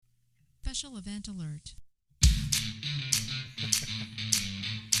Special event alert.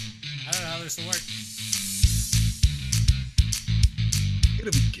 I don't know how this will work.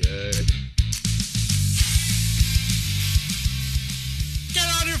 It'll be good. Get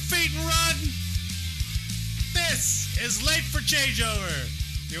on your feet and run! This is Late for Changeover,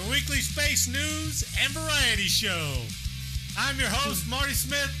 your weekly space news and variety show. I'm your host, Marty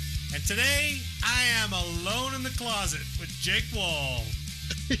Smith, and today I am alone in the closet with Jake Wall.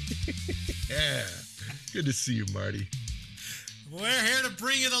 Yeah, good to see you, Marty. We're here to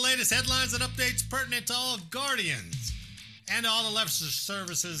bring you the latest headlines and updates pertinent to all Guardians and all the left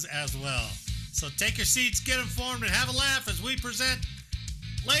services as well. So take your seats, get informed, and have a laugh as we present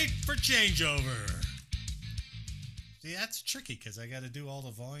Late for Changeover. See, that's tricky because I got to do all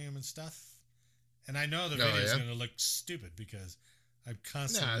the volume and stuff. And I know the video is going to look stupid because I'm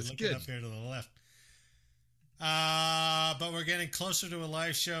constantly looking up here to the left. But we're getting closer to a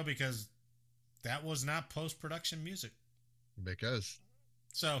live show because that was not post-production music. Because.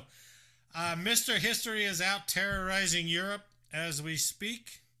 So, Mr. History is out terrorizing Europe as we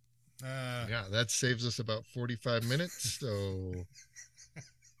speak. Yeah, that saves us about 45 minutes. So,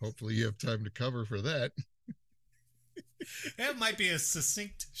 hopefully you have time to cover for that. It might be a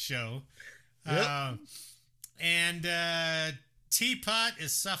succinct show. Yep. And Teapot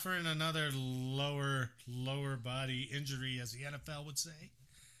is suffering another lower body injury, as the NFL would say.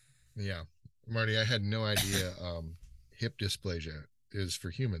 Yeah. Marty, I had no idea hip dysplasia is for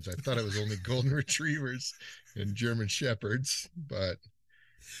humans. I thought it was only golden retrievers and German shepherds, but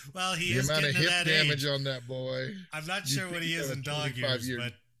well, he the is amount of getting to hip that damage age. on that boy. I'm not sure what he is in dog years,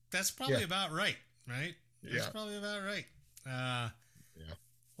 but that's probably about right? That's probably about right. Yeah.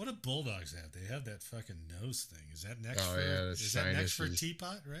 What do bulldogs have? They have that fucking nose thing. Is that next that next for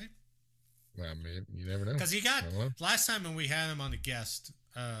Teapot, right? Well, man, you never know. Because he got last time when we had him on the guest,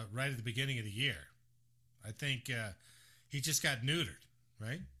 right at the beginning of the year, I think he just got neutered,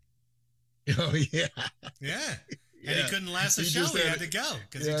 right? Oh yeah, yeah. And he couldn't last the show. He had to go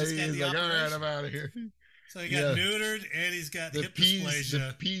because he just got the operation. All right, I'm out of here. So he got neutered and he's got hip dysplasia.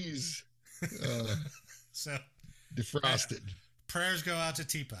 The peas, so defrosted. Prayers go out to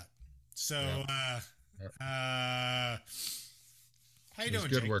Teapot. So, how you doing,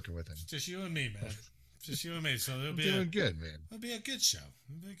 good Jake? Working with him. Just you and me, man. Just you and me. So it'll be doing good, man. It'll be a good show.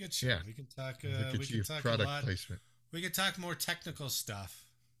 It'll be a good show. Yeah. We can talk. We can talk product a lot. Placement. We can talk more technical stuff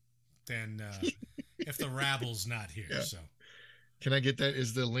than if the rabble's not here. Yeah. So, can I get that?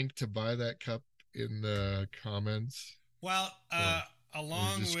 Is the link to buy that cup in the comments? Well,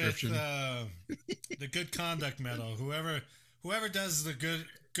 along with the good conduct medal, whoever does the good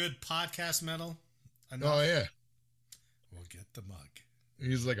podcast medal. Oh yeah, we'll get the mug.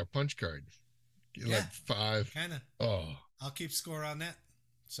 He's like a punch card. Like 5. Kind of. Oh, I'll keep score on that.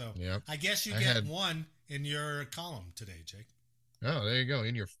 So I guess you get one in your column today, Jake. Oh, there you go.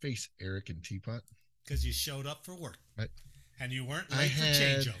 In your face, Eric and Teapot. Because you showed up for work. And you weren't late for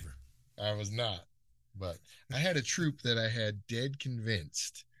changeover. I was not. But I had a troop that I had dead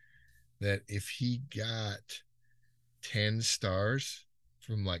convinced that if he got 10 stars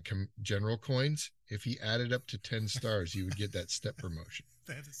from like general coins, if he added up to 10 stars, he would get that step promotion.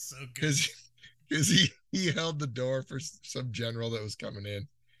 That is so good. Because he held the door for some general that was coming in.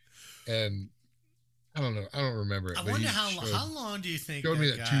 And I don't know. I don't remember it. I wonder how long do you think showed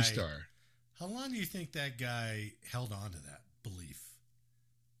me that 2-star. How long do you think that guy held on to that belief?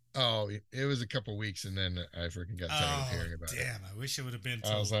 Oh, it was a couple weeks, and then I freaking got tired of hearing about it. Damn, I wish it would have been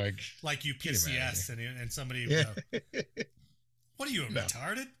I was like UPCS and somebody what are you,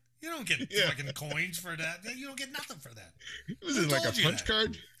 retarded? You don't get fucking coins for that. You don't get nothing for that. Was it like a punch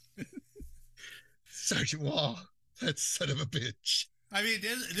card? Sergeant Wall, that son of a bitch. I mean,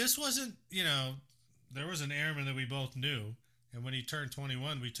 this wasn't, there was an airman that we both knew, and when he turned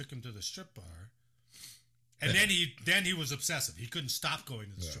 21, we took him to the strip bar. And then he was obsessive. He couldn't stop going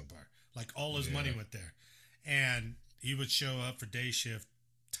to the strip bar. Like all his money went there. And he would show up for day shift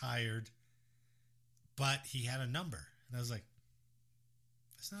tired, but he had a number. And I was like,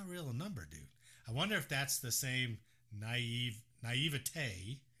 that's not really a number, dude. I wonder if that's the same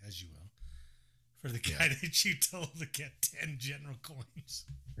naivete, as you will, for the guy that you told to get 10 general coins.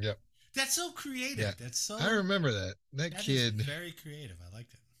 Yep. That's so creative. Yeah. That's so. I remember that. That kid. Is very creative. I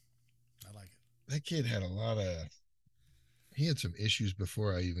liked it. That kid had he had some issues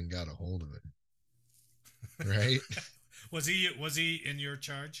before I even got a hold of him. Right? Was he in your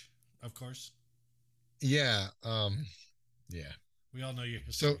charge? Of course. Yeah. Yeah. We all know your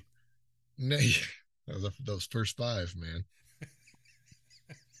history. So, those first 5, man.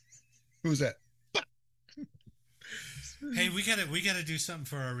 Who's that? Hey, we gotta do something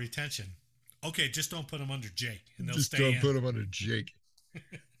for our retention Okay, just don't put them under Jake, and they'll Just stay don't in. put them under Jake.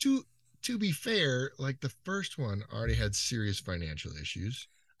 To be fair, like the first one already had serious financial issues.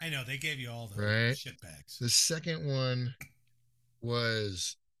 I know they gave you all the right? shit bags. The second one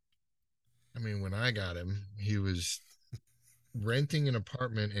was, I mean, when I got him, he was renting an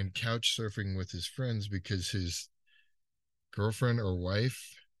apartment and couch surfing with his friends because his girlfriend or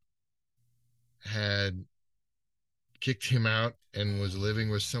wife had kicked him out and was living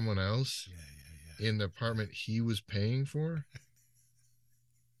with someone else in the apartment he was paying for.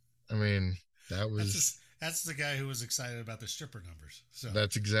 I mean, that's the guy who was excited about the stripper numbers. So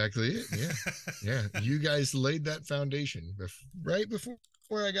that's exactly it. Yeah. Yeah. You guys laid that foundation right before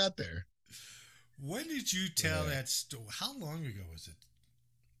I got there. When did you tell that story? How long ago was it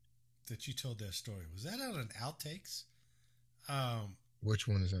that you told that story? Was that on an outtakes? Which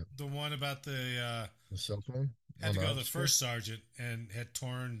one is that? The one about the cell phone? Had to go to the first sergeant and had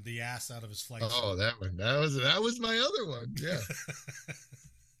torn the ass out of his flight suit. Oh, that one. That was my other one. Yeah.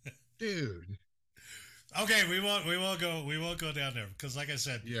 Dude. Okay, we won't go down there because, like I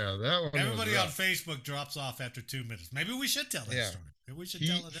said, yeah, that one. Everybody on Facebook drops off after 2 minutes. Maybe we should tell that story. Maybe we should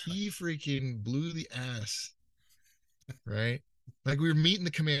tell it. He freaking blew the ass, right? Like we were meeting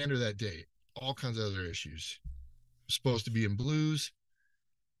the commander that day. All kinds of other issues. Supposed to be in blues.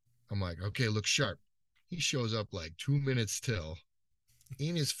 I'm like, okay, look sharp. He shows up like 2 minutes till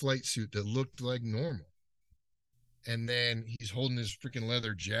in his flight suit that looked like normal. And then he's holding his freaking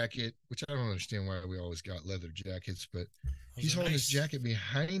leather jacket, which I don't understand why we always got leather jackets, but he's holding his jacket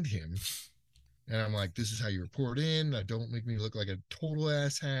behind him. And I'm like, this is how you report in. Don't make me look like a total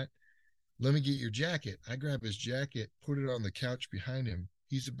ass hat. Let me get your jacket. I grab his jacket, put it on the couch behind him.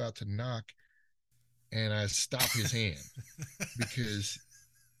 He's about to knock, and I stop his hand because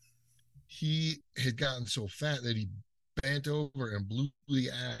he had gotten so fat that he bent over and blew the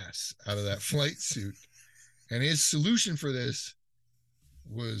ass out of that flight suit. And his solution for this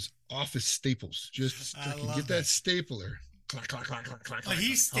was office staples. Just get that stapler. Clack, clack, clack, clack, clack. But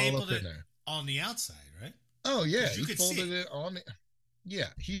he stapled it on the outside, right? Oh, yeah. He folded it on the... Yeah,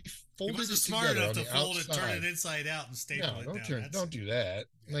 he folded it together. He wasn't smart enough to fold it, turn it inside out, and staple it down. Don't do that.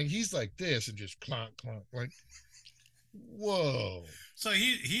 Like, he's like this and just clonk, clonk. Like, whoa. So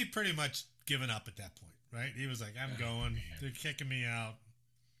he pretty much given up at that point, right? He was like, I'm going. Man. They're kicking me out.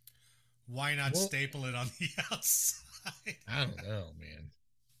 Why not staple it on the outside? I don't know, man.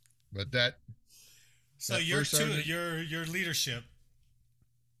 But that. So your leadership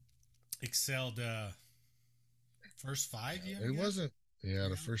excelled first 5 years? It wasn't. Yeah,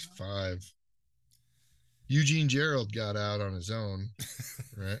 the first 5. Eugene Gerald got out on his own,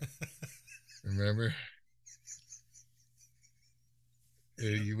 right? Remember?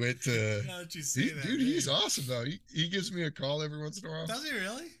 You went to. How'd you say that? Dude, he's awesome though. He gives me a call every once in a while. Does he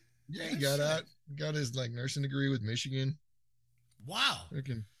really? Yeah, he got out, got his nursing degree with Michigan. Wow.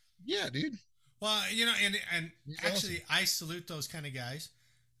 Yeah, dude. Well, and actually, awesome. I salute those kind of guys,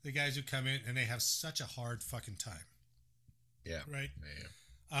 the guys who come in and they have such a hard fucking time. Yeah. Right.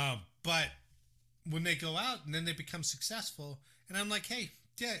 Yeah. But when they go out and then they become successful, and I'm like, hey,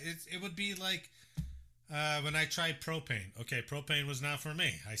 yeah, it would be like when I tried propane. Okay, propane was not for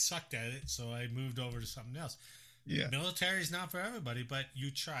me. I sucked at it, so I moved over to something else. Yeah. Military is not for everybody, but you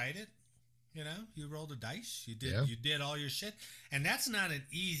tried it. You rolled the dice. You did all your shit. And that's not an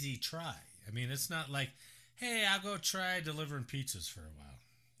easy try. I mean, it's not like, hey, I'll go try delivering pizzas for a while.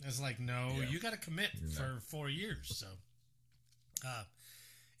 It's like, no, you got to commit for 4 years. So,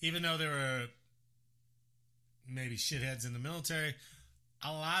 even though there were maybe shitheads in the military,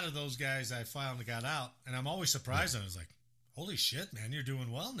 a lot of those guys I finally got out, and I'm always surprised. I was like, holy shit, man, you're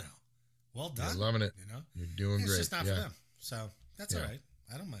doing well now. Well done. You're loving it. You're doing great. It's just not for them. So that's all right.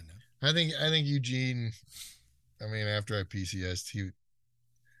 I don't mind that. I think Eugene, I mean, after I PCS'd,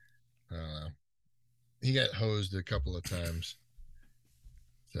 I don't know. He got hosed a couple of times.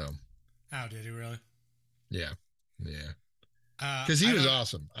 So. How did he really? Yeah. Yeah. Because he was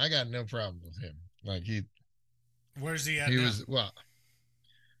awesome. I got no problem with him. Like Where's he at now?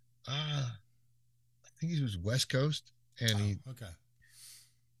 I think he was West Coast. And okay.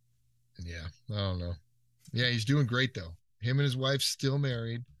 Yeah, I don't know. Yeah, he's doing great though. Him and his wife still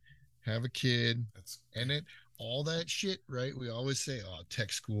married, have a kid, and it all that shit, right? We always say, "Oh,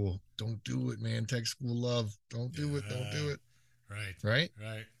 tech school, don't do it, man. Tech school love, don't do it, don't do it." Right.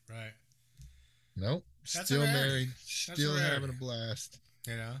 Nope. Still married, still having a blast.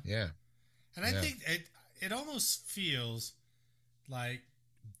 Yeah. And I think it almost feels like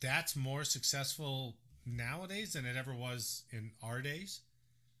that's more successful nowadays than it ever was in our days.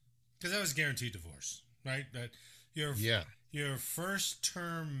 Because that was guaranteed divorce, right? That your first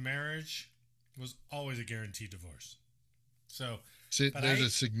term marriage was always a guaranteed divorce. So, So but there's I a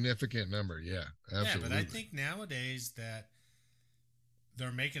significant number. Yeah, yeah, but I absolutely. think nowadays that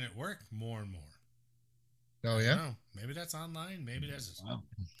they're making it work more and more. Oh I don't yeah. know. Maybe that's online. Wow.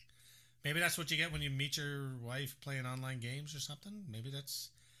 Maybe that's what you get when you meet your wife playing online games or something. Maybe that's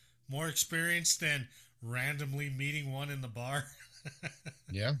more experience than randomly meeting one in the bar.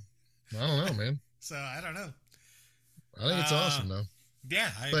 Yeah. I don't know, man. So I don't know. I think it's Uh, awesome though.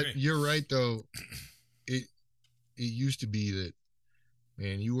 yeah, I But agree. you're right though. It it used to be that,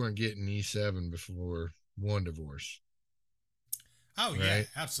 man, you weren't getting E7 before one divorce, Oh yeah, right?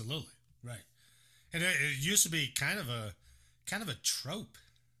 absolutely right. And it used to be kind of a trope,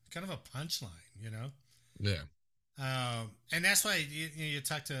 kind of a punchline, you know. Yeah. And that's why you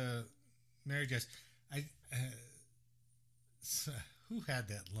talk to married guys. I who had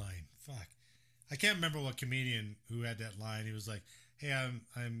that line? Fuck, I can't remember what comedian who had that line. He was like, "Hey,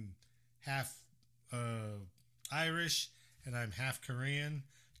 I'm half Irish and I'm half Korean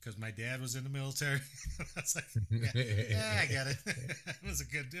because my dad was in the military." I was like, "Yeah, I get it." It was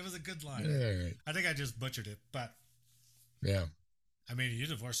a good line. Yeah. I think I just butchered it, but Yeah. I mean, you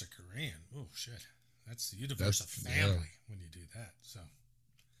divorce a Korean. Oh shit, you divorce That's a family when you do that. So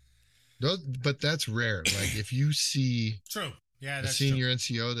but that's rare. Like if you see true. Yeah, a that's true. senior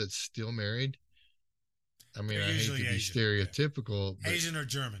NCO that's still married, I mean, They're I hate to usually be Asian. Yeah. stereotypical, but Asian or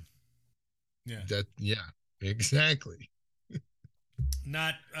German. Yeah. that, yeah, exactly.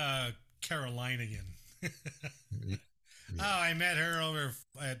 Not Carolinian. Yeah. Oh, I met her over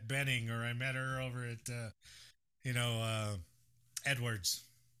at Benning, or I met her over at, you know, Edwards.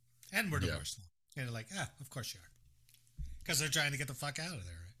 And we're Yeah. divorced. And they're like, of course you are. Because they're trying to get the fuck out of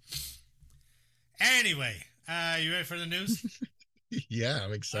there, right? Anyway, you ready for the news? Yeah, I'm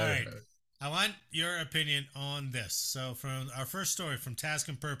All excited right. about it. I want your opinion on this. So, from our first story from Task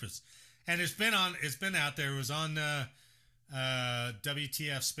and Purpose, and it's been out there. It was on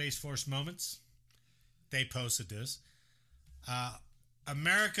WTF Space Force Moments. They posted this.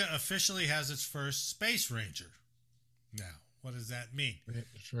 America officially has its first space ranger. Now, what does that mean?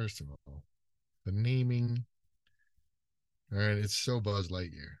 First of all, the naming, all right, it's so Buzz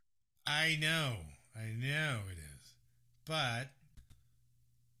Lightyear. I know it is, but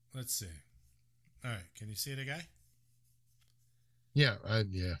let's see. All right, can you see the guy? Yeah,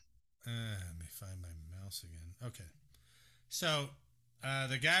 yeah. Let me find my mouse again. Okay, so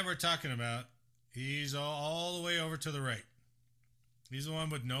the guy we're talking about, he's all the way over to the right. He's the one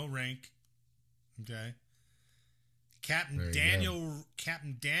with no rank. Okay, Captain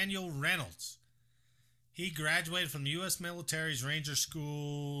Daniel Reynolds. He graduated from the U.S. military's Ranger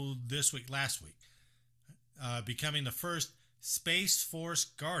School last week, becoming the first Space Force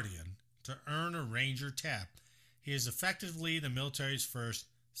Guardian to earn a Ranger tab. He is effectively the military's first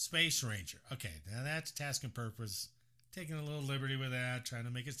Space Ranger. Okay, now that's Task and Purpose, taking a little liberty with that, trying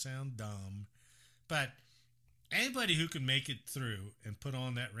to make it sound dumb. But anybody who can make it through and put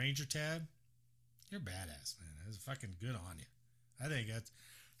on that Ranger tab, you're badass, man. That's fucking good on you. I think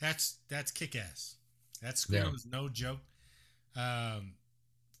that's kick ass. That school is no joke.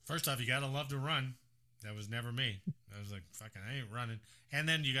 First off, you gotta love to run. That was never me. I was like, fucking, I ain't running. And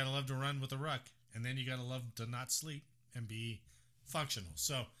then you gotta love to run with a ruck. And then you gotta love to not sleep and be functional.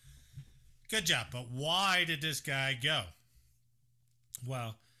 So, good job. But why did this guy go?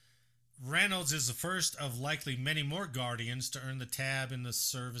 Well, Reynolds is the first of likely many more Guardians to earn the tab in the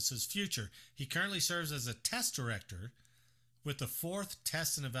service's future. He currently serves as a test director with the 4th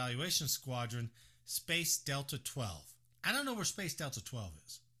Test and Evaluation Squadron, Space Delta 12. I don't know where Space Delta 12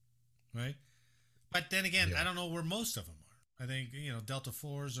 is, right? But then again, I don't know where most of them are. I think, Delta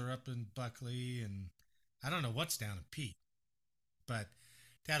 4s are up in Buckley, and I don't know what's down in Pete. But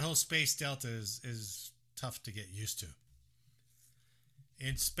that whole Space Delta is tough to get used to.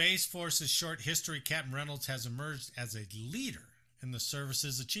 In Space Force's short history, Captain Reynolds has emerged as a leader in the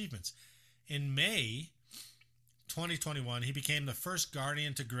service's achievements. In May 2021, he became the first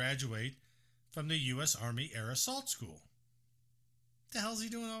Guardian to graduate from the U.S. Army Air Assault School. What the hell's he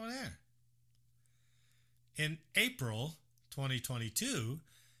doing over there? In April 2022,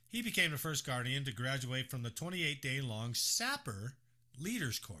 he became the first Guardian to graduate from the 28-day-long Sapper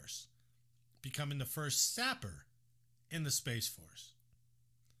Leaders Course, becoming the first Sapper in the Space Force.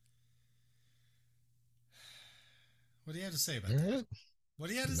 What do you have to say about that? What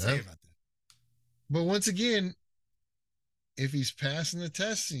do you have to say about that? But once again, if he's passing the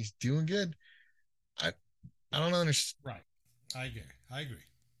test, he's doing good. I don't understand. Right. I agree.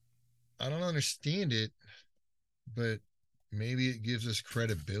 I don't understand it, but maybe it gives us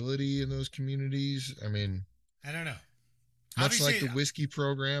credibility in those communities. I mean, I don't know. much like the whiskey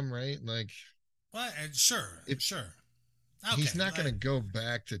program, right? Like, Well, sure, If sure. he's Okay, not going to go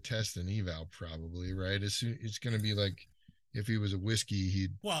back to test and eval, probably, right? It's going to be like if he was a whiskey,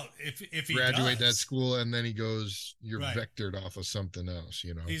 he'd well, if he graduate that does, school and then he goes, you're right, vectored off of something else,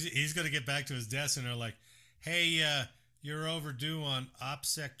 you know? he's going to get back to his desk and they're like, hey, you're overdue on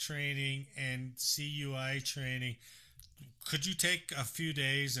OPSEC training and CUI training. Could you take a few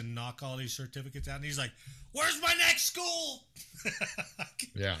days and knock all these certificates out? And he's like, where's my next school?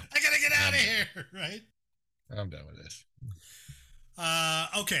 Yeah. I gotta get out of here, right? I'm done with this.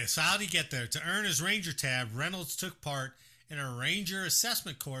 Okay, so how'd he get there? To earn his Ranger tab, Reynolds took part in a Ranger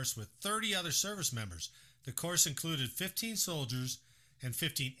assessment course with 30 other service members. The course included 15 soldiers and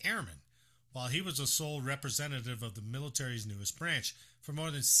 15 airmen, while he was the sole representative of the military's newest branch. For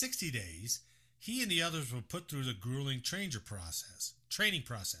more than 60 days, he and the others were put through the grueling training process.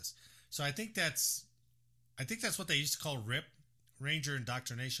 So I think that's what they used to call RIP, Ranger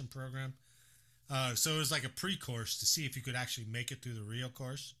Indoctrination Program. So it was like a pre-course to see if you could actually make it through the real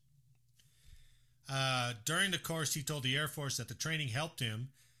course. During the course, he told the Air Force that the training helped him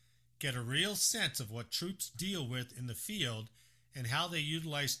get a real sense of what troops deal with in the field and how they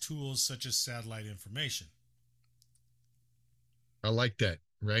utilize tools such as satellite information. I like that,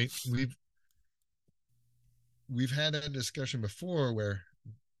 right? We've had that discussion before where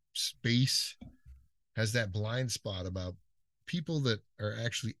space has that blind spot about people that are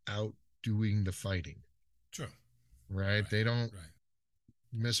actually out doing the fighting. True. Right? They don't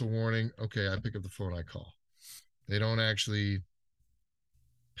miss a warning. Okay, I pick up the phone, I call. They don't actually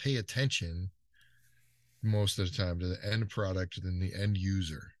pay attention most of the time to the end product than the end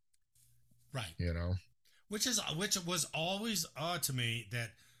user. Right. You know? Which was always odd to me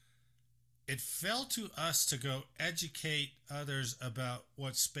that it fell to us to go educate others about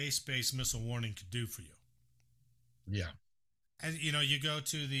what space-based missile warning could do for you. Yeah. And you go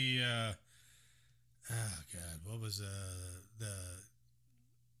to the what was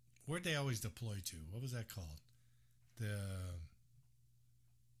where'd they always deploy to? What was that called?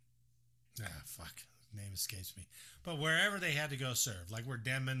 Name escapes me. But wherever they had to go serve, like where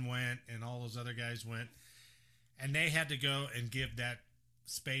Denman went and all those other guys went, and they had to go and give that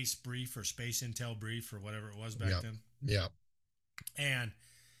space brief or space intel brief or whatever it was back then. Yeah. And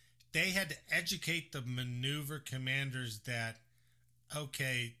they had to educate the maneuver commanders that,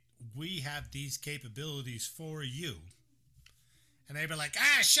 okay, we have these capabilities for you. And they'd be like,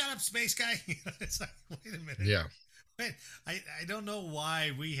 shut up, space guy. It's like, wait a minute. Yeah. Wait, I don't know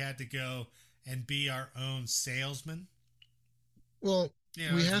why we had to go and be our own salesman. Well,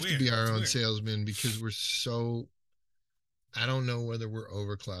 we have to be our own salesman because we're so, I don't know whether we're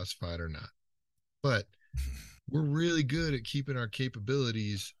overclassified or not, but we're really good at keeping our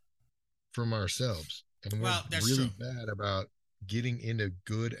capabilities from ourselves. And we're really bad about getting into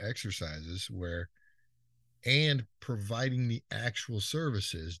good exercises and providing the actual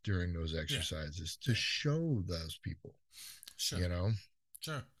services during those exercises to show those people. Sure.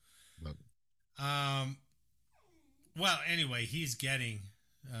 Sure. But, well, anyway, he's getting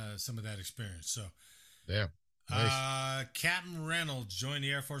some of that experience. So, yeah. Nice. Captain Reynolds joined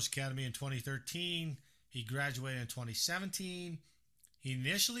the Air Force Academy in 2013. He graduated in 2017. He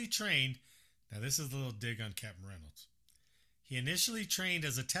initially trained. Now, this is a little dig on Captain Reynolds. He initially trained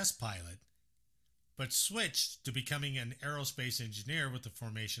as a test pilot, but switched to becoming an aerospace engineer with the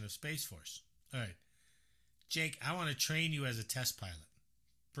formation of Space Force. All right. Jake, I want to train you as a test pilot.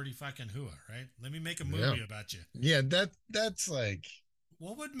 Pretty fucking hooah, right? Let me make a movie about you. Yeah, that's like...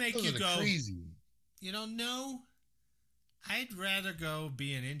 What would make you go... crazy. No, I'd rather go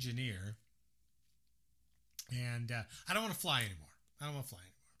be an engineer. And I don't want to fly anymore.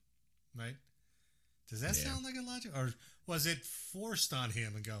 Right? Does that sound like a logic? Or was it forced on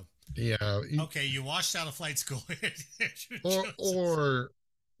him and go... Yeah. Okay, you washed out of flight school. or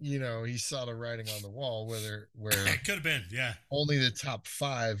he saw the writing on the wall where it could have been, only the top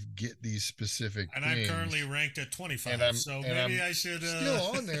 5 get these specific and things. I'm currently ranked at 25, so maybe I should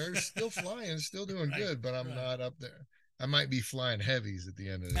still on there, still flying, still doing good, but I'm not up there. I might be flying heavies at the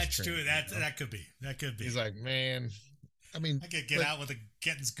end of this. That's true. That could be. He's like, man, I could get out with a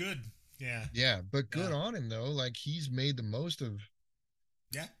getting's good. Yeah, but good on him though. Like he's made the most of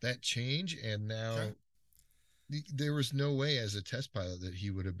that change, and now there was no way as a test pilot that he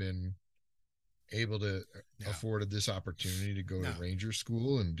would have been able to afforded this opportunity to go to Ranger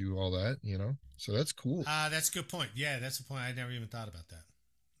school and do all that, so that's cool. That's a good point. Yeah, that's a point. I never even thought about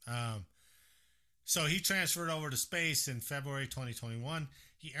that. So he transferred over to space in February 2021.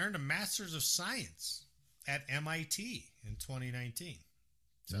 He earned a Master's of Science at MIT in 2019.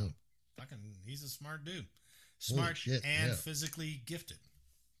 So he's a smart dude, smart and physically gifted.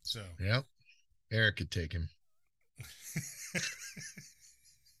 So Eric could take him.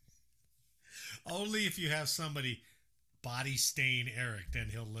 Only if you have somebody body stain Eric, then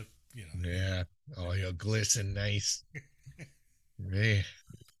he'll look, Yeah. Oh, he'll glisten nice. Man.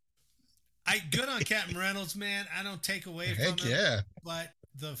 Good on Captain Reynolds, man. I don't take away from Heck him. yeah. But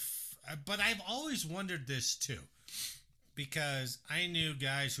I've always wondered this too, because I knew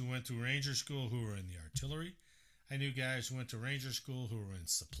guys who went through Ranger School who were in the artillery. I knew guys who went to Ranger School who were in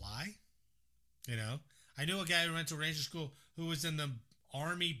supply. I knew a guy who went to Ranger School who was in the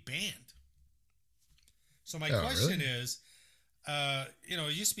Army band. So my question really? is,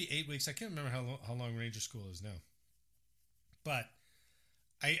 it used to be 8 weeks. I can't remember how long Ranger School is now, but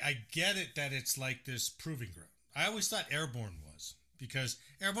I get it that it's like this proving ground. I always thought Airborne was, because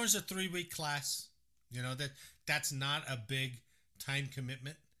Airborne's a 3-week class. That's not a big time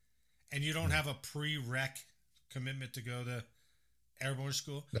commitment, and you don't have a pre-rec commitment to go to Airborne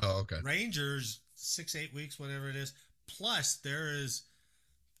school. Oh, okay. Rangers 6-8 weeks, whatever it is. Plus there is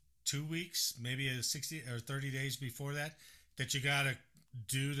 2 weeks, maybe a 60 or 30 days before that you got to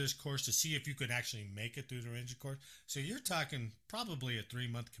do this course to see if you could actually make it through the Ranger course. So you're talking probably a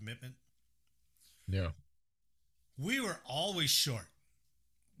 3-month commitment. Yeah. We were always short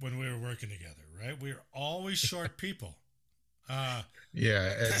when we were working together, right? We were always short people.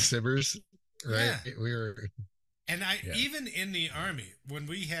 Yeah, at Sibbers, right? Yeah. We were. And even in the Army, when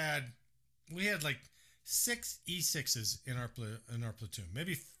we had like 6 E6s in our platoon,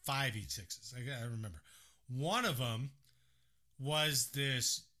 maybe 5 E6s. I remember. One of them was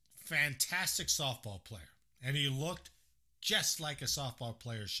this fantastic softball player, and he looked just like a softball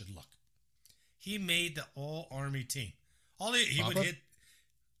player should look. He made the all Army team. He would hit.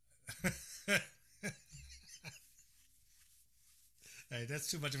 Hey,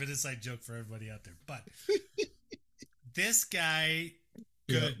 that's too much of an inside joke for everybody out there. But this guy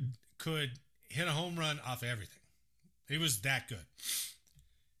could hit a home run off everything. He was that good.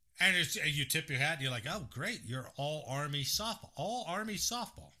 And you tip your hat and you're like, oh, great. You're all Army softball. All Army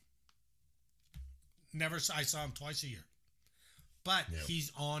softball. I saw him twice a year. But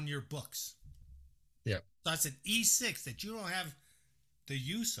he's on your books. Yeah. So that's an E6 that you don't have the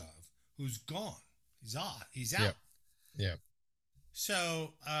use of, who's gone. He's out. Yeah.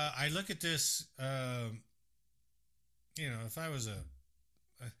 So I look at this, if I was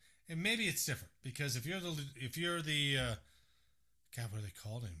and maybe it's different, because if you're the God, what are they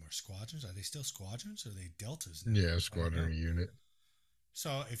called anymore? Squadrons? Are they still squadrons? Or are they deltas now? Yeah, squadron unit.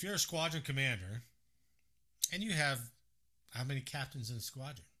 So if you're a squadron commander, and you have how many captains in a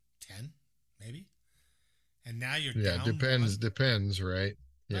squadron? 10, maybe. And now you're down. Depends, right?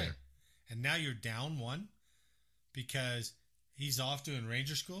 Yeah. Right. And now you're down 1 because he's off doing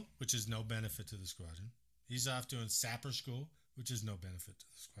Ranger School, which is no benefit to the squadron. He's off doing Sapper School, which is no benefit to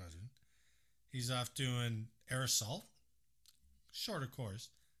the squadron. He's off doing Air Assault, shorter course,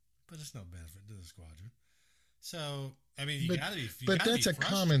 but it's no benefit to the squadron. So, I mean, you gotta be. But that's a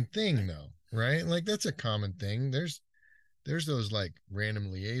common thing, though, right? Like, that's a common thing. There's those like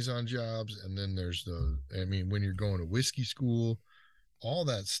random liaison jobs, and then there's those. I mean, when you're going to whiskey school, all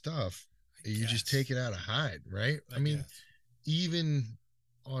that stuff, you just take it out of hide, right? I mean, even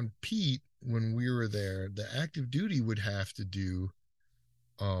on Pete, when we were there, the active duty would have to do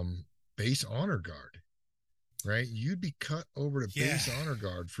base honor guard, right? You'd be cut over to base honor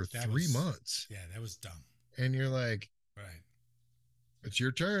guard for 3 months. Yeah, that was dumb. And you're like, right, it's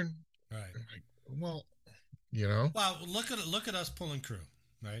your turn. Right. Like, well, Well, look at us pulling crew,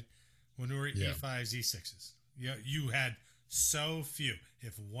 right? When we were E5s, E6s. You had so few.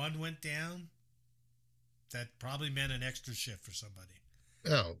 If one went down, that probably meant an extra shift for somebody.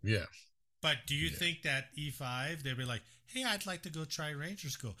 Oh, yeah. But do you think that E5, they'd be like, hey, I'd like to go try Ranger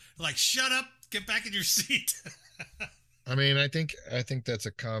School? Like, shut up, get back in your seat. I mean, I think that's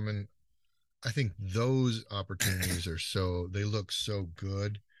a common. I think those opportunities they look so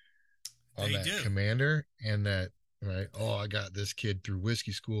good on that commander, and that, right? Oh, I got this kid through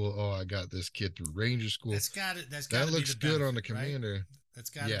whiskey school. Oh, I got this kid through Ranger School. That looks good on the commander. Right? That's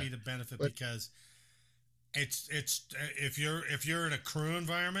got to be the benefit, because it's if you're in a crew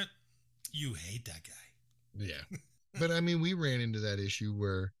environment, you hate that guy. Yeah. But I mean, we ran into that issue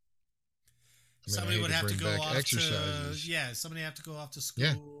where somebody would have to go off exercises. Somebody have to go off to school.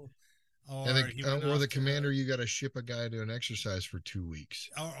 Yeah. Or the commander, you got to ship a guy to an exercise for 2 weeks.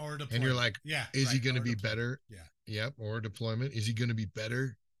 Or deployment. And you're like, is he going to be better? Yeah. Yep. Or deployment. Is he going to be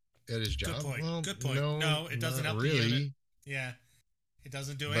better at his job? Good point. Well, Good point. No, it doesn't help really. The unit. Yeah. It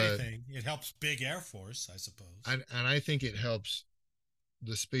doesn't do anything. It helps big Air Force, I suppose. And I think it helps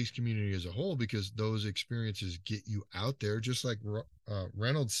the space community as a whole, because those experiences get you out there, just like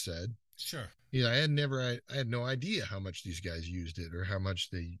Reynolds said. Sure. I had no idea how much these guys used it or how much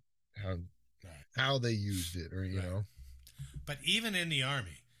how Right. how they used it or Right. But even in the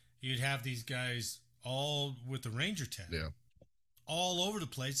Army, you'd have these guys all with the Ranger tag, Yeah. all over the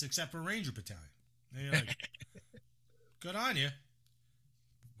place except for Ranger Battalion. And you're like, good on you.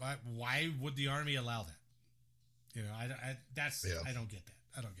 Why would the Army allow that? Yeah. I don't get that.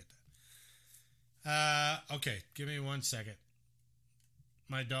 I don't get that. Okay, give me 1 second.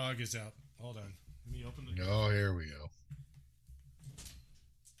 My dog is out. Hold on. Let me open the door. Oh, here we go.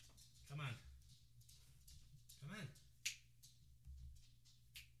 Come on. Come on.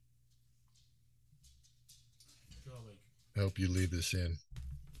 Go away. I hope you leave this in.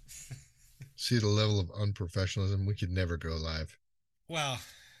 See the level of unprofessionalism. We could never go live. Well,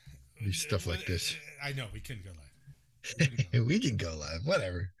 Be stuff like this. I know we couldn't go live. We can go live.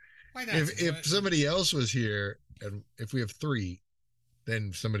 Whatever. Why not? If somebody else was here, and if we have 3,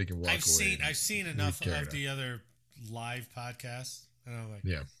 then somebody can walk away. I've seen enough of the other live podcasts, and I'm like,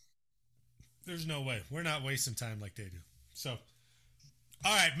 yeah, there's no way we're not wasting time like they do. So,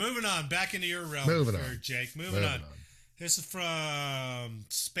 all right, moving on. Back into your realm, Jake. Moving on. This is from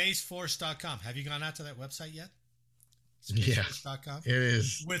spaceforce.com. Have you gone out to that website yet? Spaceforce.com? Yeah, it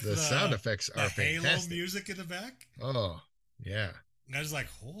is. With the sound effects are Halo fantastic. Music in the back. Oh, yeah. I was like,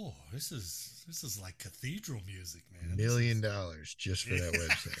 oh, this is like cathedral music, man. $1 million just for that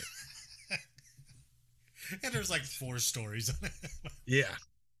website. And there's like 4 stories on it. Yeah.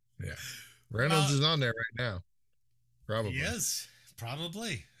 Reynolds is on there right now. Probably. He is.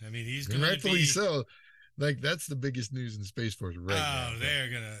 Probably. I mean, he's going rightfully to be... so. Like, that's the biggest news in Space Force right now. Oh, they're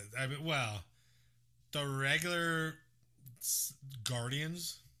going to... I mean, well, the regular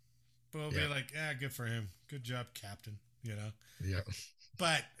Guardians will be like, good for him. Good job, Captain. Yeah.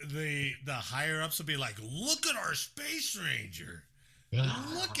 But the higher ups will be like, look at our Space Ranger.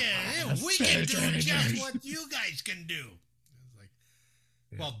 Look at him. We can do just what you guys can do. It's like,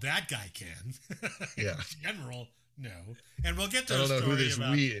 well, that guy can. Yeah. In general, no. And we'll get to I don't know who this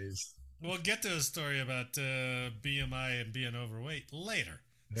we is. We'll get to a story about BMI and being overweight later.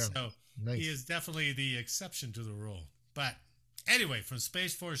 Yeah. So he is definitely the exception to the rule. But anyway, from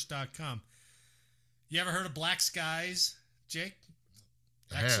spaceforce.com, you ever heard of Black Skies, Jake?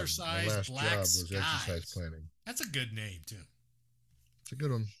 Exercise My last Black job was Skies. exercise planning. That's a good name, too. It's a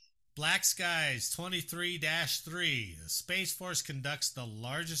good one. Black Skies 23-3. The Space Force conducts the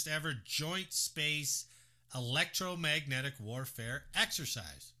largest ever joint space electromagnetic warfare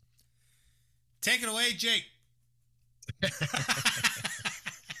exercise. Take it away, Jake.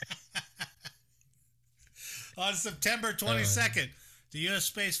 On September 22nd, the U.S.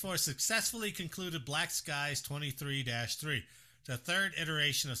 Space Force successfully concluded Black Skies 23-3, the third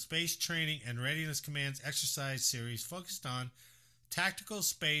iteration of Space Training and Readiness Command's exercise series focused on Tactical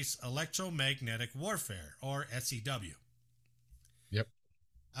Space Electromagnetic Warfare, or SEW. Yep.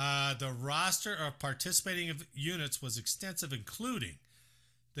 The roster of participating units was extensive, including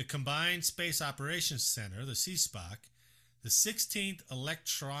the Combined Space Operations Center, the CSPOC, the 16th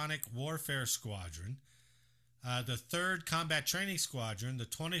Electronic Warfare Squadron, the 3rd Combat Training Squadron, the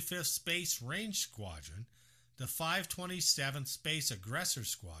 25th Space Range Squadron, the 527th Space Aggressor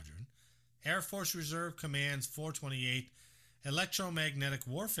Squadron, Air Force Reserve Command's 428th Electromagnetic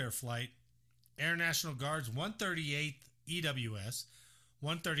Warfare Flight, Air National Guard's 138th EWS,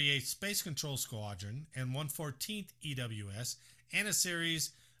 138th Space Control Squadron, and 114th EWS, and a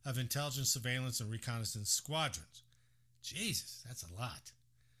series of intelligence, surveillance, and reconnaissance squadrons. Jesus, that's a lot.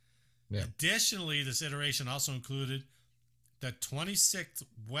 Yeah. Additionally, this iteration also included the 26th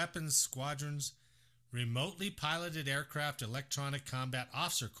Weapons Squadron's Remotely Piloted Aircraft Electronic Combat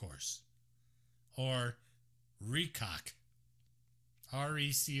Officer Course, or RECOC.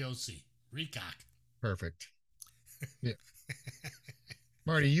 RECOC. RECOC. Perfect. Yeah.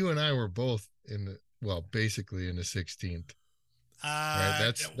 Marty, you and I were both basically in the 16th. Right?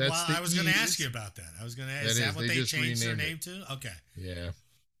 That's I was going to ask you about that. I was going to ask, is that what they changed their name to? Okay. Yeah.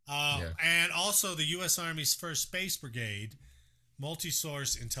 And also the U.S. Army's 1st Space Brigade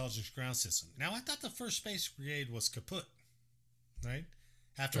multi-source intelligence ground system. Now, I thought the 1st Space Brigade was kaput, right?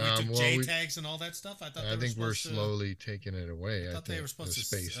 After we took JTAGs and all that stuff, I think we're slowly taking it away. I thought they were supposed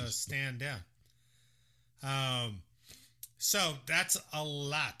to stand down. So that's a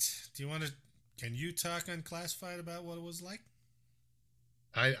lot. Can you talk unclassified about what it was like?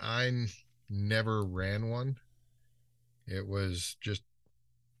 I never ran one. It was just,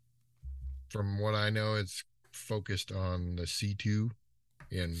 from what I know, it's focused on the C2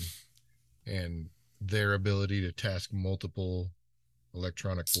 and their ability to task multiple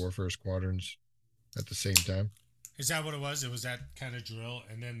electronic warfare squadrons at the same time. Is that what it was? It was that kind of drill,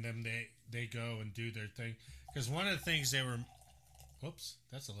 and then they go and do their thing. Because one of the things they were, whoops,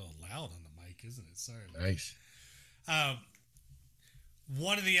 that's a little loud on the mic, isn't it? Sorry. Nice.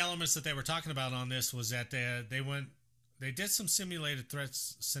 One of the elements that they were talking about on this was that they did some simulated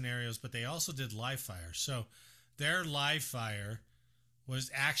threats scenarios, but they also did live fire. So their live fire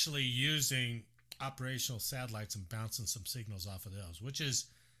was actually using operational satellites and bouncing some signals off of those, which is,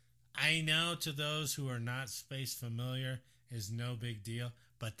 I know to those who are not space familiar, is no big deal,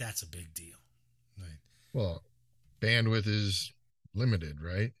 but that's a big deal. Right. Well, bandwidth is limited,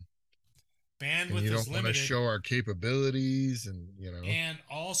 right? Bandwidth and you is don't want to limited. show our capabilities, and And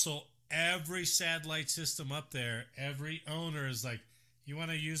also, every satellite system up there, every owner is like, you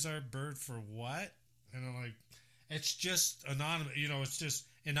want to use our bird for what? And I'm like, it's just anonymous. It's just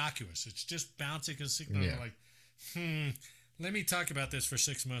innocuous. It's just bouncing a signal. Yeah. I'm like, let me talk about this for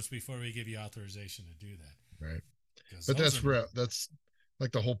 6 months before we give you authorization to do that. Right. But that's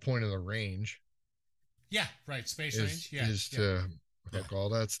like the whole point of the range. Yeah, right. Space range. Yeah. Is to hook all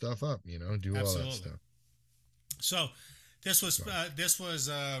that stuff up, do Absolutely. all that stuff. So this was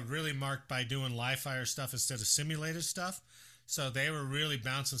really marked by doing live fire stuff instead of simulated stuff. So they were really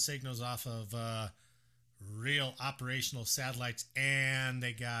bouncing signals off of real operational satellites, and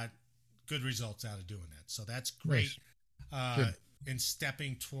they got good results out of doing that. So that's great. Nice. In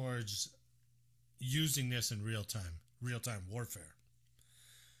stepping towards using this in real-time warfare.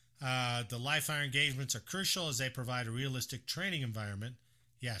 The live fire engagements are crucial as they provide a realistic training environment.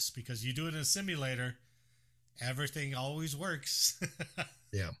 Yes, because you do it in a simulator, everything always works.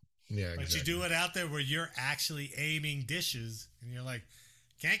 Yeah. Yeah. But you do it out there where you're actually aiming dishes, and you're like,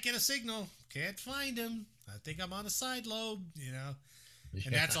 can't get a signal, can't find him. I think I'm on a side lobe, Yeah,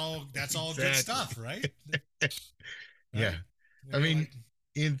 and that's all exactly. good stuff, right? Yeah. Right? I mean,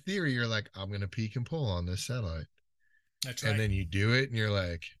 in theory, you're like, I'm going to peek and pull on this satellite. That's right. And then you do it, and you're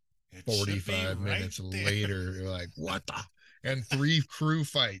like, It 45 minutes later, you're like, what the? And 3 crew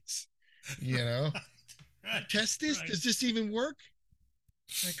fights, Right, Test this. right. Does this even work?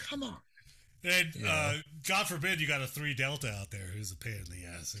 Like, come on. And God forbid you got a 3 Delta out there who's a pain in the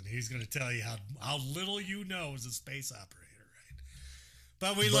ass, and he's going to tell you how little you know as a space operator, right?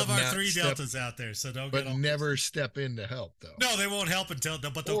 But we love our 3 Deltas out there, so don't get all never step in to help, though. No, they won't help but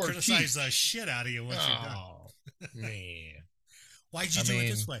they'll criticize the shit out of you once you're done. Oh, man. Why'd you do it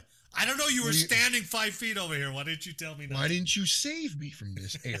this way? I don't know. You were standing 5 feet over here. Why didn't you tell me that? Why didn't you save me from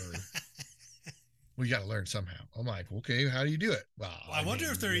this error? We got to learn somehow. I'm like, okay, how do you do it? Well, I wonder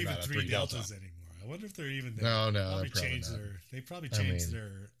if they're even 3 Deltas anymore. I wonder if they're even there. No, They probably changed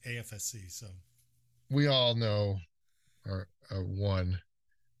their AFSC. So we all know our one.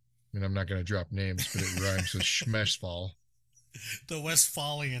 I mean, I'm not going to drop names, but it rhymes with Schmeshfall. The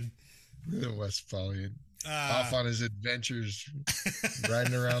Westphalian. Off on his adventures,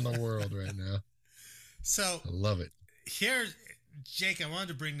 riding around the world right now. So I love it. Here, Jake, I wanted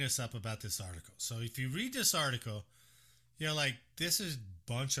to bring this up about this article. So if you read this article, you're like, this is a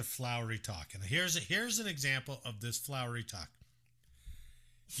bunch of flowery talk. And here's an example of this flowery talk.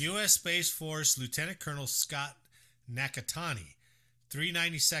 U.S. Space Force Lieutenant Colonel Scott Nakatani,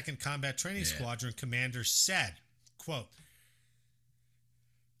 392nd Combat Training Squadron Commander, said, quote,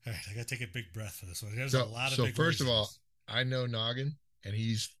 all right, I got to take a big breath for this one. There's a lot of big first of all, I know Noggin, and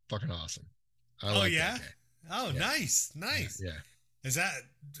he's fucking awesome. I like that guy. Oh, yeah. Nice. Yeah. Is that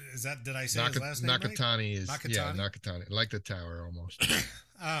did I say his last name Nakatani right? is Nakatani? Nakatani, like the tower almost.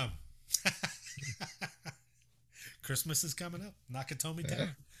 Christmas is coming up. Nakatomi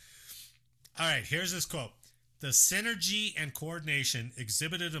Tower. All right, here's this quote. The synergy and coordination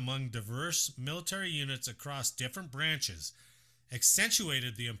exhibited among diverse military units across different branches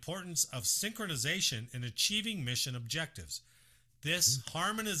accentuated the importance of synchronization in achieving mission objectives. This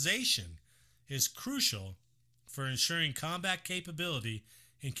harmonization is crucial for ensuring combat capability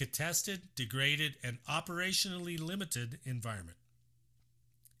in contested, degraded, and operationally limited environment.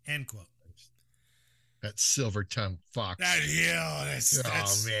 End quote. That silver-tongued fox.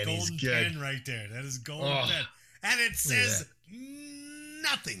 That's man, golden pen right there. That is golden pen. And it says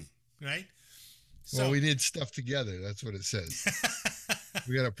nothing, right? So, well, we did stuff together. That's what it says.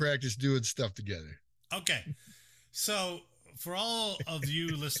 We got to practice doing stuff together. Okay. So for all of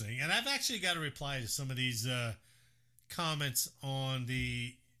you listening, and I've actually got to reply to some of these comments on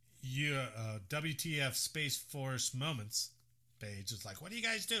the WTF Space Force Moments page. It's like, what do you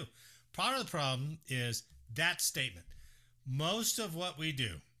guys do? Part of the problem is that statement. Most of what we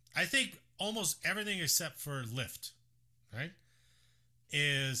do, I think almost everything except for lift, right,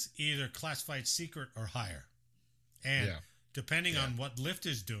 is either classified secret or higher. And depending on what lift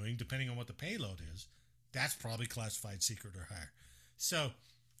is doing, depending on what the payload is, That's probably classified secret or higher. So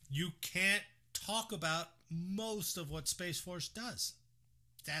you can't talk about most of what Space Force does.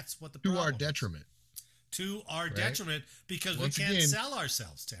 That's what the To our problem is. detriment. To our Right? detriment, because Once we can't again, sell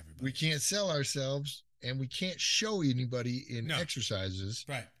ourselves to everybody. We can't sell ourselves, and we can't show anybody in No. exercises.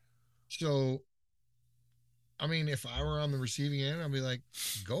 Right. So, I mean, if I were on the receiving end, I'd be like,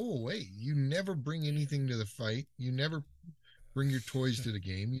 go away. You never bring anything to the fight. You never bring your toys to the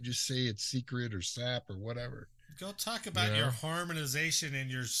game. You just say it's secret or SAP or whatever. Go talk about your harmonization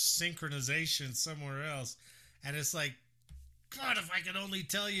and your synchronization somewhere else. And it's like, God, if I could only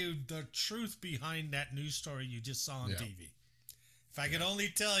tell you the truth behind that news story you just saw on TV. If I could only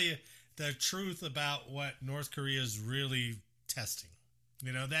tell you the truth about what North Korea is really testing.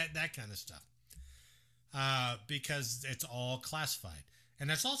 You know, that kind of stuff. Because it's all classified. And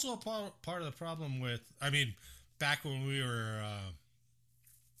that's also a part of the problem with, I mean, back when we were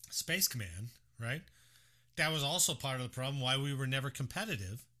Space Command, right? That was also part of the problem why we were never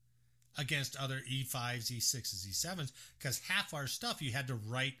competitive against other E5s, E6s, E7s, because half our stuff you had to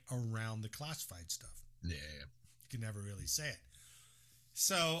write around the classified stuff. Yeah. You could never really say it.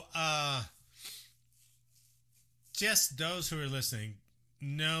 So, just those who are listening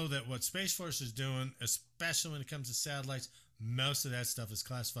know that what Space Force is doing, especially when it comes to satellites, most of that stuff is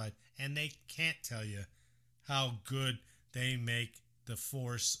classified, and they can't tell you how good they make the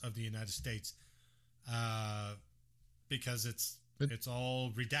force of the United States because it's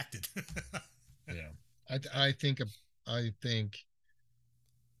all redacted. Yeah, I think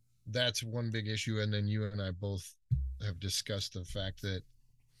that's one big issue, and then you and I both have discussed the fact that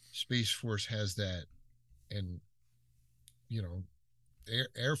Space Force has that, and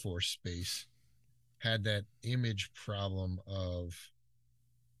Air Force Space had that image problem of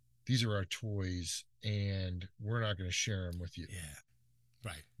these are our toys and we're not going to share them with you.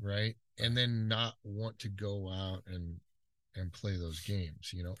 Yeah. Right. And then not want to go out and play those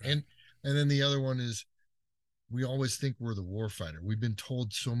games, right. And then the other one is we always think we're the warfighter. We've been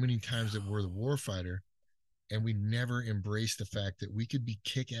told so many times that we're the warfighter, and we never embrace the fact that we could be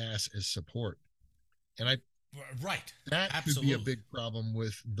kick ass as support. And that Absolutely could be a big problem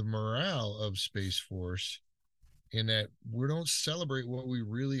with the morale of Space Force, in that we don't celebrate what we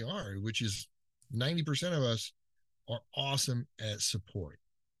really are, which is 90% of us are awesome at support.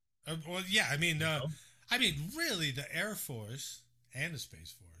 Well, yeah, I mean, really, the Air Force and the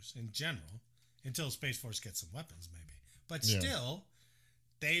Space Force in general, until Space Force gets some weapons, maybe, but still,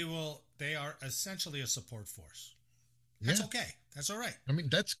 they are essentially a support force. That's okay. That's all right. I mean,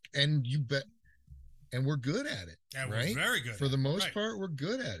 and you bet, and we're good at it. Yeah, right? We're very good. For the most part, we're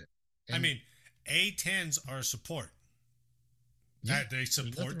good at it. And I mean, A-10s are support. Yeah, they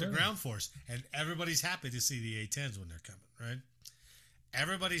support the ground force, and everybody's happy to see the A-10s when they're coming, right?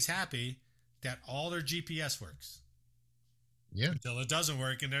 Everybody's happy that all their GPS works. Yeah. Until it doesn't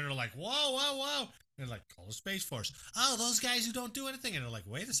work, and then they're like, whoa, whoa, whoa. And they're like, call the Space Force. Oh, those guys who don't do anything. And they're like,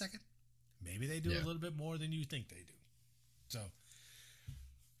 wait a second. Maybe they do a little bit more than you think they do. So,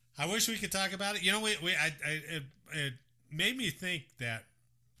 I wish we could talk about it. You know, it made me think that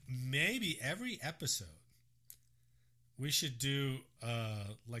maybe every episode we should do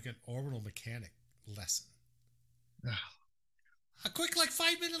like an orbital mechanic lesson. A quick, like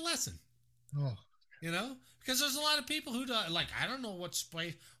 5-minute lesson. Oh. You know, because there's a lot of people who don't, like, I don't know what's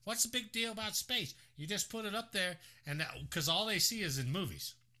the big deal about space. You just put it up there, and because all they see is in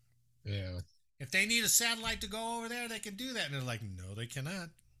movies. Yeah. If they need a satellite to go over there, they can do that. And they're like, no, they cannot.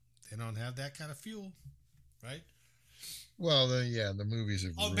 They don't have that kind of fuel, right? Well, the movies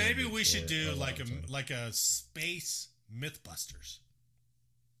have. Oh, maybe we should do like a space Mythbusters.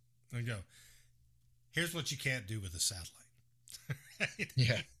 And go, here's what you can't do with a satellite. Right?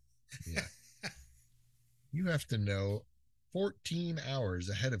 Yeah. You have to know 14 hours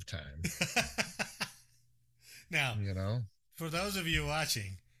ahead of time. Now, for those of you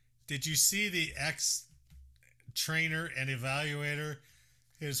watching, did you see the ex-trainer and evaluator?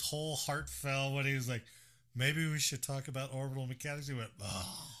 His whole heart fell when he was like, maybe we should talk about orbital mechanics. He went,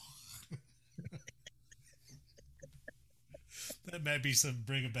 oh. That might be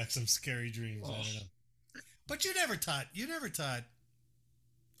bringing back some scary dreams. I don't know. But you never taught,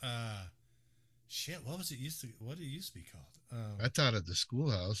 what did it used to be called? I taught at the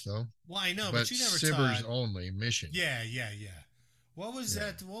schoolhouse, though. Well, I know, but you never Sibbers taught. only mission. Yeah. What was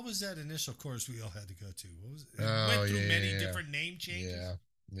that? What was that initial course we all had to go to? What was it? It went through many different name changes.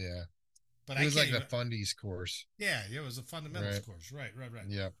 Yeah. But it was like the fundies course. Yeah, it was a fundamentals course. Right.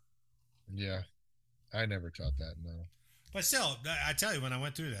 Yep. Yeah. I never taught that, no. But still, I tell you, when I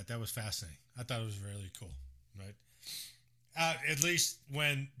went through that was fascinating. I thought it was really cool, right? At least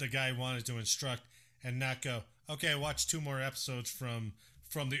when the guy wanted to instruct and not go, okay, watch 2 more episodes from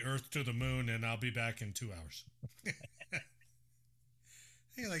the Earth to the Moon, and I'll be back in 2 hours.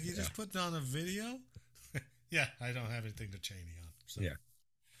 Hey, like you just put on a video? Yeah, I don't have anything to Cheney on. So. Yeah.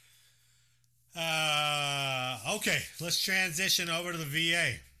 Okay, let's transition over to the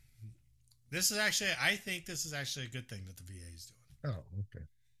VA. I think this is actually a good thing that the VA is doing. Oh, okay.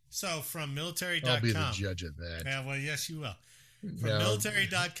 So from military.com. I'll be the judge of that. Yeah, well, yes, you will. From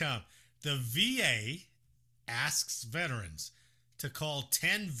military.com, the VA asks veterans to call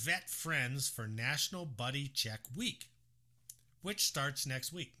 10 vet friends for National Buddy Check Week, which starts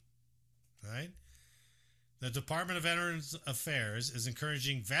next week. All right? The Department of Veterans Affairs is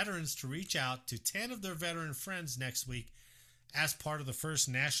encouraging veterans to reach out to 10 of their veteran friends next week as part of the first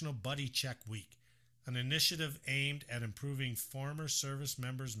National Buddy Check Week, an initiative aimed at improving former service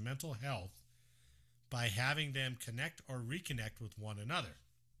members' mental health by having them connect or reconnect with one another.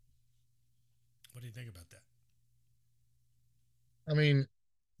 What do you think about that? I mean,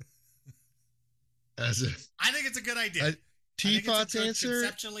 I think it's a good idea. Teapot's answer,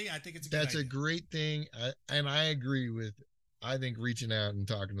 conceptually, I think it's a good that's idea. a great thing. And I agree with, I think reaching out and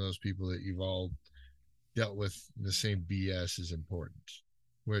talking to those people that you've all dealt with the same BS is important.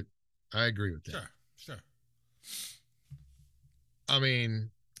 I agree with that. Sure. I mean,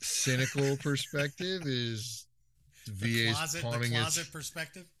 cynical perspective is the VA's pawning the closet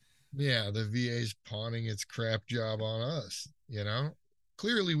perspective. Yeah, the VA's pawning its crap job on us. You know,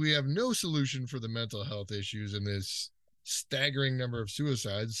 clearly we have no solution for the mental health issues in this staggering number of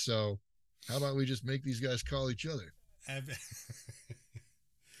suicides. So, how about we just make these guys call each other? Have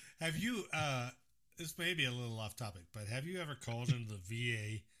you? This may be a little off topic, but have you ever called into the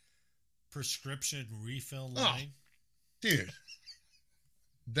VA prescription refill line? Oh, dude,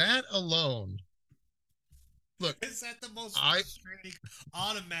 that alone. Look, is that the most frustrating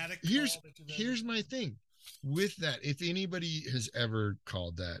automatic call that here's my thing with that. If anybody has ever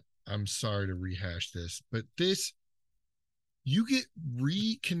called that, I'm sorry to rehash this, but you get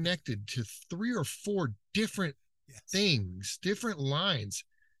reconnected to 3 or 4 different things, different lines,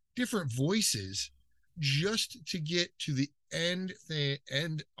 different voices, just to get to the end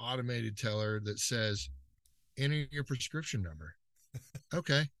automated teller that says, enter your prescription number.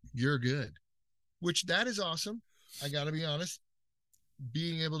 Okay, you're good. Which that is awesome. I got to be honest.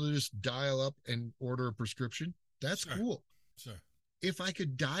 Being able to just dial up and order a prescription, that's cool. Sure. If I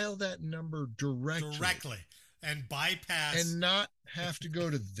could dial that number directly and bypass and not have to go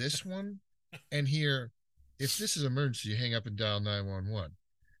to this one and hear, if this is emergency, you hang up and dial 911.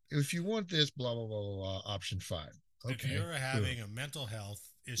 If you want this, blah, blah, blah, blah, blah, option 5. Okay. If you're having a mental health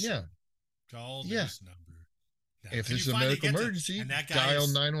issue, call this number. Now, if it's a medical emergency, dial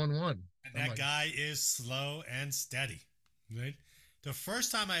 911. And that guy is slow and steady, right? The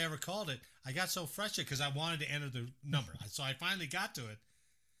first time I ever called it, I got so frustrated because I wanted to enter the number. So I finally got to it.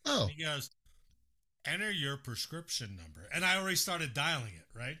 Oh. He goes, enter your prescription number. And I already started dialing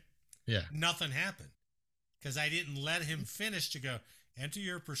it, right? Yeah. Nothing happened because I didn't let him finish to go, enter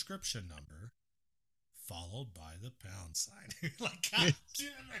your prescription number, followed by the pound sign. Like, God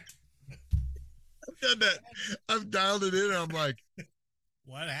damn it. I've done that. I've dialed it in and I'm like,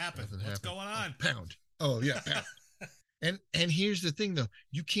 what happened? What's going on? Pound. Oh, yeah, pound. And here's the thing, though.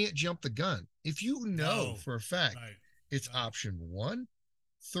 You can't jump the gun. If you know for a fact it's option 1,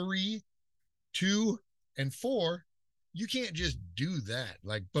 3, 2, and 4, you can't just do that.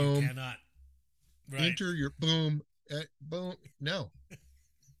 Like, boom. You cannot. Right. Enter your boom. Boom. No.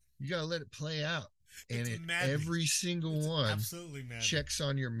 You got to let it play out. And every single one absolutely checks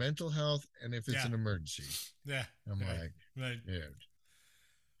on your mental health and if it's an emergency. Yeah. I'm right. Dude.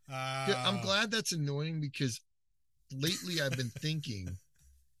 I'm glad that's annoying because lately I've been thinking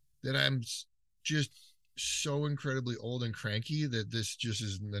that I'm just so incredibly old and cranky that this just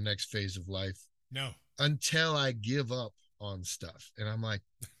is the next phase of life. No. Until I give up on stuff. And I'm like,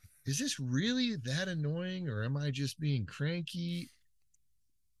 is this really that annoying or am I just being cranky?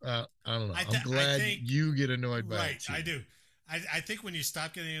 I don't know. I'm glad you get annoyed by it too. I do. I think when you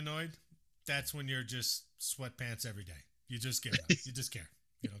stop getting annoyed, that's when you're just sweatpants every day. You just give up. You just care.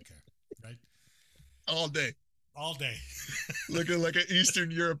 You don't care, right? All day. Looking like an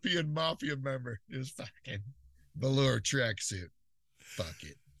Eastern European mafia member. Just fucking velour tracksuit. Fuck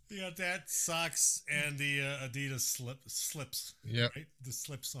it. You got that, socks, and the Adidas slips. Yeah. Right? The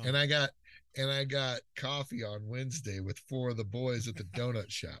slips on. And I got coffee on Wednesday with 4 of the boys at the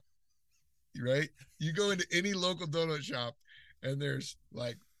donut shop. Right? You go into any local donut shop and there's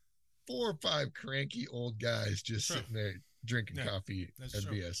like 4 or 5 cranky old guys just sitting there drinking coffee and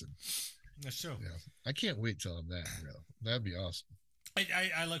BSing. That's true. Yeah. I can't wait till I'm that, bro. That'd be awesome.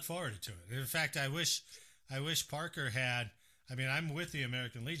 I look forward to it. In fact, I wish Parker had. I mean, I'm with the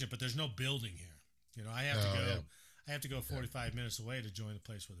American Legion, but there's no building here. You know, Oh yeah, I have to go yeah, 45 minutes away to join the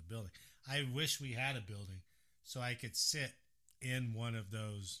place with a building. I wish we had a building so I could sit in one of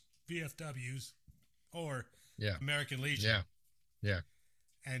those VFWs or yeah, American Legion yeah, yeah.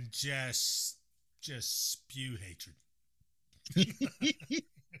 and just spew hatred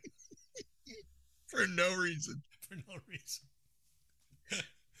For no reason. for no reason.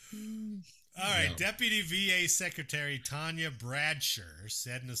 All right, Yeah. Deputy VA Secretary Tanya Bradsher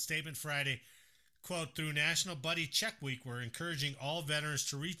said in a statement Friday, quote, through National Buddy Check Week, we're encouraging all veterans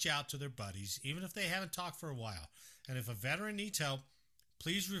to reach out to their buddies, even if they haven't talked for a while. And if a veteran needs help,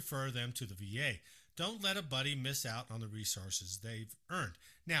 please refer them to the VA. Don't let a buddy miss out on the resources they've earned.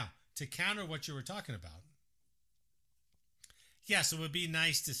 Now, to counter what you were talking about, yes, it would be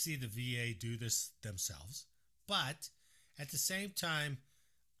nice to see the VA do this themselves, but at the same time,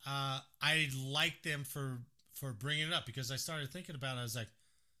 I like them for bringing it up because I started thinking about it. I was like,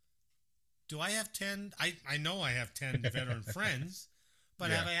 do I have 10? I know I have 10 veteran friends, but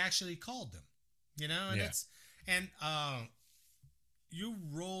Yeah. have I actually called them? You know, and Yeah. you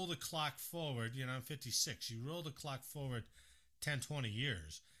roll the clock forward, you know, I'm 56. You roll the clock forward 10, 20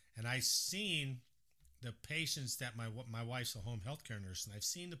 years, and I've seen the patients that my wife's a home healthcare nurse, and I've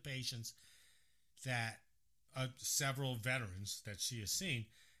seen the patients that several veterans that she has seen,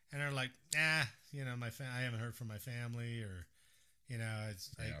 and are like, you know, I haven't heard from my family, or you know,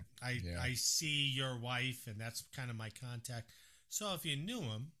 Yeah. I see your wife, and that's kind of my contact. So if you knew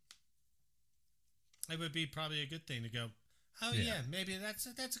him, it would be probably a good thing to go. Oh Yeah. yeah, maybe that's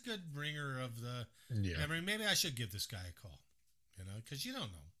a good ringer of the Yeah. memory. Maybe I should give this guy a call. You know, because you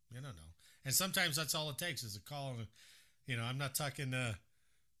don't know, and sometimes that's all it takes is a call. And, you know, I'm not talking.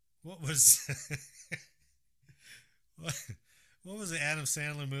 What was what was the Adam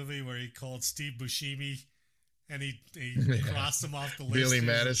Sandler movie where he called Steve Buscemi and he Yeah. crossed him off the list? Billy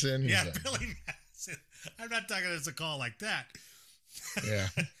Madison. Yeah, like, Billy Madison. I'm not talking as a call like that. Yeah.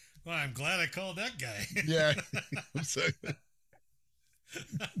 Well, I'm glad I called that guy. Yeah. So,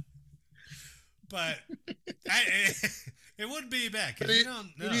 But it wouldn't be bad but because you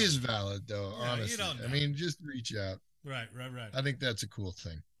don't know. it is valid though, Yeah, you honestly. don't I know. mean, just reach out. Right. I think that's a cool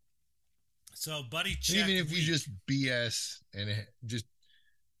thing. So, buddy, And check. even if you week. just BS and just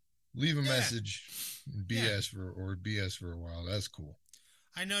leave a Yeah. message, BS for a while, that's cool.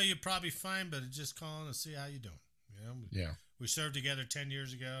 I know you're probably fine, but just calling to see how you doing. You know, Yeah. we served together 10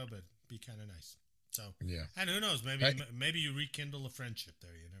 years ago, but be kind of nice. So, Yeah. and who knows? Maybe you rekindle a friendship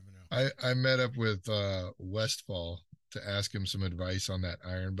there. You never know. I met up with Westfall to ask him some advice on that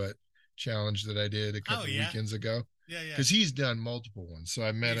iron butt challenge that I did a couple weekends ago. Yeah. Because he's done multiple ones. So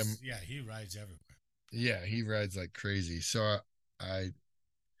I met him. Yeah, he rides everywhere. Yeah, he rides like crazy. So I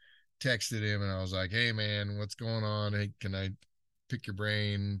texted him and I was like, hey, man, what's going on? Hey, can I pick your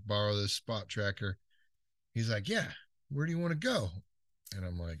brain, borrow this spot tracker? He's like, yeah, where do you want to go? And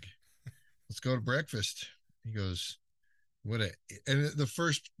I'm like, let's go to breakfast. He goes, and the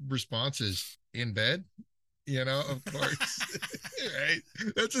first response is in bed, you know, of course. Right?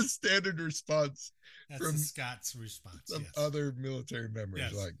 That's a standard response. That's from a Scott's response. some Yes. other military members.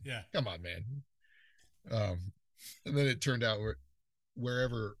 Yes. Like, yeah. come on, man. And then it turned out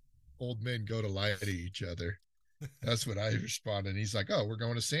wherever old men go to lie to each other, that's what I responded. He's like, oh, we're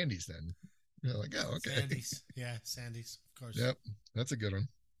going to Sandy's then. You're like, oh, okay. Sandy's. Yeah, Sandy's, of course. Yep, that's a good one.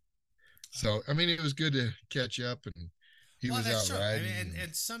 So, I mean, it was good to catch up, and he was out riding. I mean,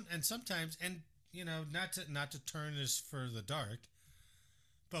 and sometimes, and you know, not to turn this for the dark,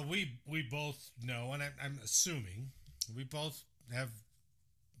 but we both know, and I'm assuming we both have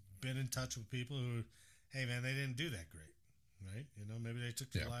been in touch with people who, hey man, they didn't do that great, right? You know, maybe they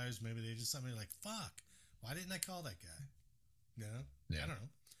took their lives, maybe they did something like, fuck, why didn't I call that guy? You know, I don't know.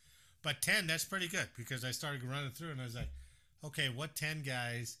 But 10, that's pretty good because I started running through and I was like, okay, what 10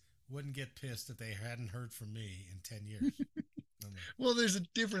 guys wouldn't get pissed if they hadn't heard from me in 10 years? Well, there's a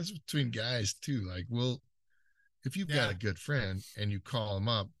difference between guys too. Like, well, if you've got a good friend and you call them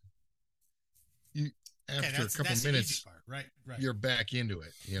up, you after a couple minutes, right, you're back into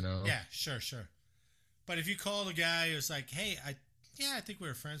it, you know? Yeah, sure. But if you call the guy who's like, hey, I think we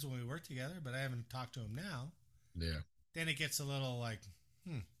were friends when we worked together, but I haven't talked to him now. Yeah. Then it gets a little like,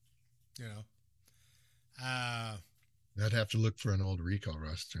 you know. I'd have to look for an old recall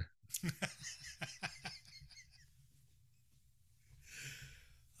roster.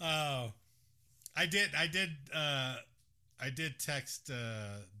 Oh, I did text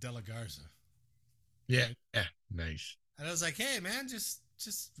De La Garza. Yeah. Right? Yeah. Nice. And I was like, hey man, just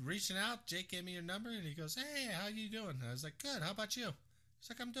just reaching out. Jake gave me your number, and he goes, "Hey, how you doing?" I was like, "Good. How about you?" He's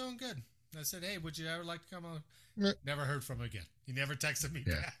like, "I'm doing good." I said, "Hey, would you ever like to come on?" Yeah. Never heard from him again. He never texted me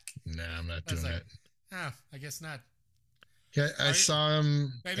back. Nah, I'm not I was doing like, that. "Oh, I guess not." Yeah, I saw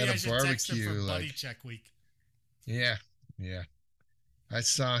him Maybe at a I should text him barbecue. for Like, buddy check week. yeah, yeah. I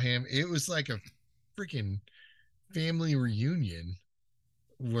saw him. It was like a freaking family reunion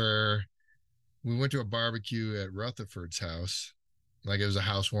where we went to a barbecue at Rutherford's house. Like it was a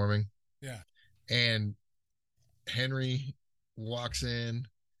housewarming. Yeah. And Henry walks in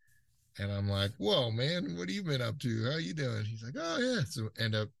and I'm like, whoa, man, what have you been up to? How you doing? He's like, oh yeah. So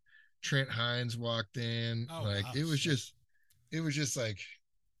end up Trent Hines walked in. Oh Like wow. it was just like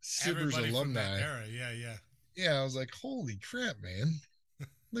Sivers Everybody from that alumni. era. Yeah, yeah. Yeah, I was like, holy crap, man.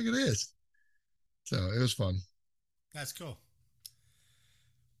 Look at this. So it was fun. That's cool.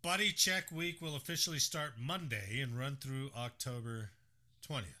 Buddy Check Week will officially start Monday and run through October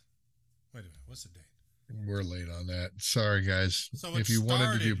 20th. Wait a minute, what's the date? We're late on that. Sorry, guys. So if you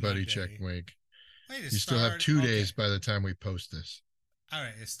wanted to do started Buddy Monday. Check Week, Wait, you still have 2 days by the time we post this. All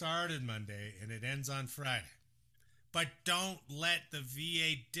right, it started Monday and it ends on Friday. But don't let the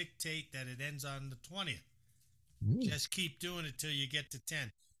VA dictate that it ends on the 20th. Ooh. Just keep doing it till you get to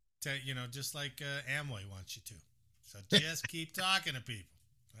 10. Just like Amway wants you to. So just keep talking to people.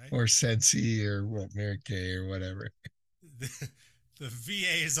 Right? Or Sensi or what, Mary Kay or whatever. The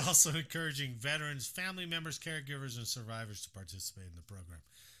VA is also encouraging veterans, family members, caregivers, and survivors to participate in the program.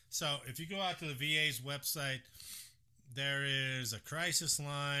 So if you go out to the VA's website, there is a crisis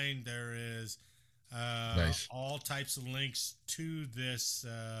line. There is Nice. all types of links to this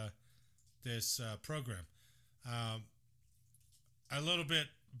program. A little bit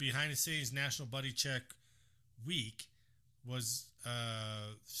behind the scenes, National Buddy Check Week was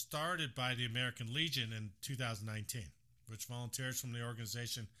started by the American Legion in 2019, which volunteers from the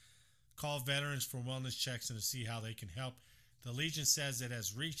organization call veterans for wellness checks and to see how they can help. The Legion says it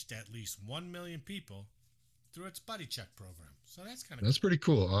has reached at least 1 million people through its Buddy Check program. So that's kind of That's pretty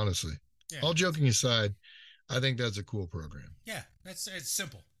cool, honestly. Yeah. All joking aside, I think that's a cool program. Yeah, it's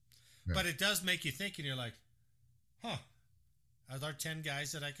simple. Yeah. But it does make you think, and you're like, huh, are there 10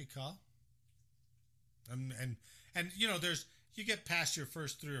 guys that I could call? And you get past your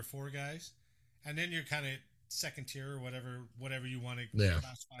first 3 or 4 guys, and then you're kind of second tier or whatever you want to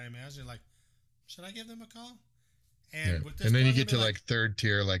classify them as. You're like, should I give them a call? And with this and then you get to like third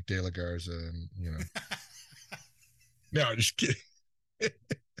tier, like De La Garza, and No, just kidding.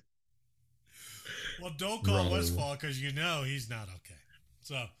 Well, don't call Westfall because he's not okay.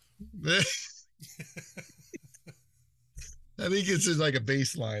 So I think it's just like a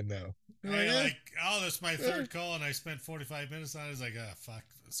baseline though. That's my third call, and I spent 45 minutes on it. It's like, fuck,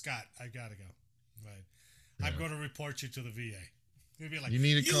 Scott, I gotta go. Right, yeah. I'm going to report you to the VA. You'd be like, you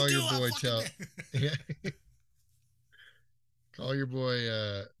need to call your boy. Call your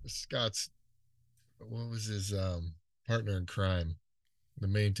boy Scott's. What was his partner in crime? The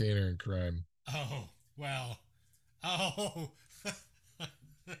maintainer in crime. Oh well. Oh.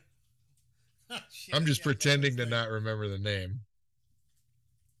 Shit, I'm just pretending to not remember the name.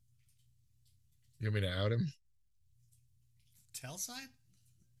 You want me to out him? Tellside?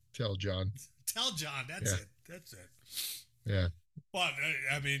 Tell John. Tell John. That's it. Yeah. But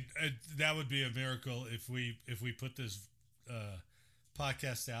I mean, that would be a miracle if we put this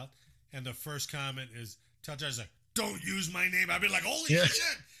podcast out and the first comment is tell John's like, don't use my name. I'd be like, holy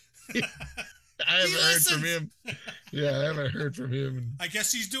shit. I haven't heard from him. Yeah, I haven't heard from him. I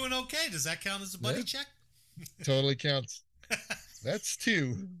guess he's doing okay. Does that count as a buddy check? Totally counts. That's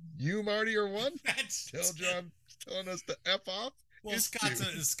 2. You, Marty, are 1? Tell John telling us to F off. Well,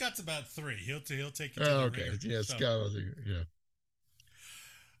 Scott's about 3. He'll take it. Okay. Yeah, so. Scott. Yeah.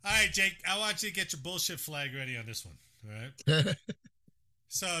 All right, Jake. I want you to get your bullshit flag ready on this one. All right.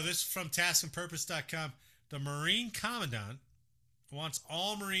 So this is from taskandpurpose.com. The Marine Commandant wants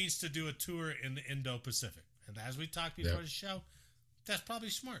all Marines to do a tour in the Indo-Pacific. And as we talked before the show, that's probably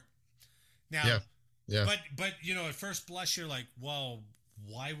smart. Now, but at first blush, you're like, well,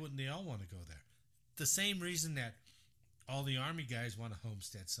 why wouldn't they all want to go there? The same reason that all the Army guys want a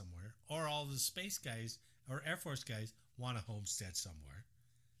homestead somewhere, or all the space guys or Air Force guys want a homestead somewhere.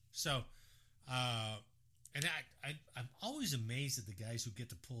 So, and I'm always amazed at the guys who get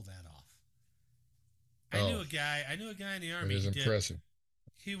to pull that off. I knew a guy in the Army. It is impressive.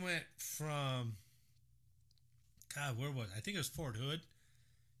 He went from, where was it? I think it was Fort Hood.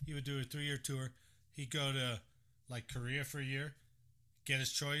 He would do a 3-year tour. He'd go to like Korea for a year, get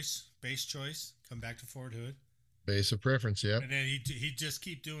his base choice, come back to Fort Hood. Base of preference, yeah. And then he'd just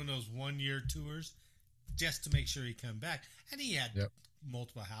keep doing those 1-year tours just to make sure he come back. And he had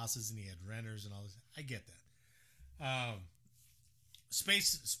multiple houses and he had renters and all this. I get that.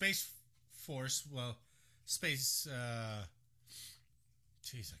 Space Force. Well, space.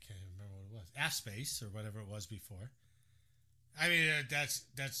 Jeez, I can't even remember what it was. F space or whatever it was before. I mean,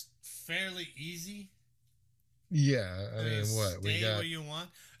 that's fairly easy. Yeah, I mean, what we got? Where you want.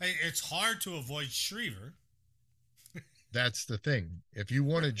 It's hard to avoid Schriever. That's the thing. If you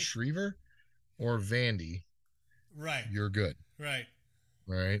wanted Schriever or Vandy, right, you're good. Right.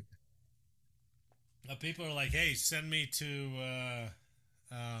 Right. People are like, "Hey, send me to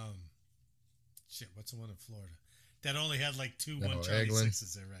shit. What's the one in Florida that only had like two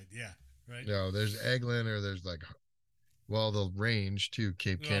 126s there? Right? Yeah. Right. No, there's Eglin or there's like, well, the range too,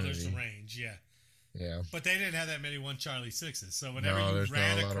 Cape Kennedy. There's the range, yeah. Yeah. But they didn't have that many 126s. So whenever you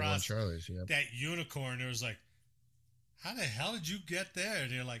ran across yeah. that unicorn, it was like, how the hell did you get there?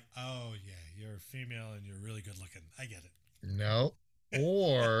 And you're like, oh, yeah, you're a female and you're really good looking. I get it. No.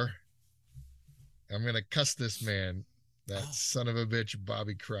 Or I'm going to cuss this man, that son of a bitch,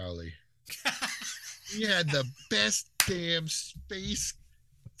 Bobby Crowley. He had the best damn space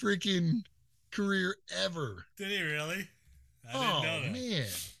freaking career ever. Did he really? I didn't know that. Man.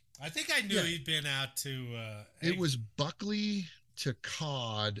 I think I knew he'd been out to... it was Buckley to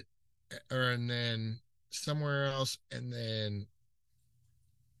Cod, and then somewhere else, and then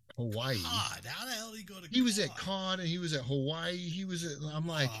Hawaii. Cod? How the hell did he go to Cod? He was at Cod, and he was at Hawaii. He was at... I'm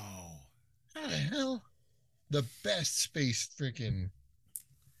like, how the hell? The best space freaking...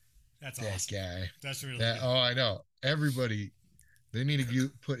 That's that awesome. guy. That's really good. Oh, I know. Everybody, they need to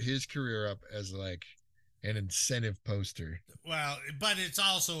put his career up as like an incentive poster. Well, but it's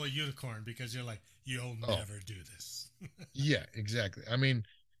also a unicorn because you're like, you'll never do this. Yeah, exactly. I mean,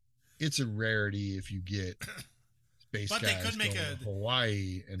 it's a rarity if you get space guys they could make going to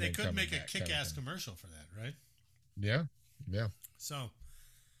Hawaii and they could make a kick-ass kind of commercial for that, right? Yeah, yeah. So,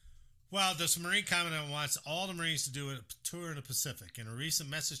 well, the Marine Commandant wants all the Marines to do a tour in the Pacific. In a recent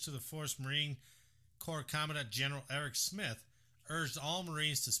message to the Force, Marine Corps Commandant General Eric Smith urged all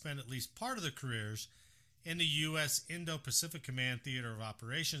Marines to spend at least part of their careers in the U.S. Indo-Pacific Command Theater of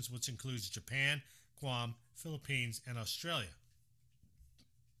Operations, which includes Japan, Guam, Philippines, and Australia.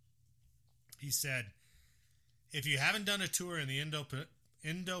 He said, if you haven't done a tour in the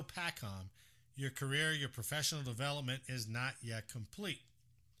Indo-PACOM, your career, your professional development is not yet complete.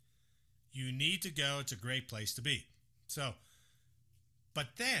 You need to go. It's a great place to be. So, but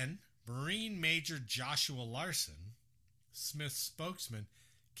then Marine Major Joshua Larson, Smith's spokesman,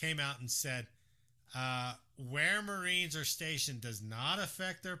 came out and said, where Marines are stationed does not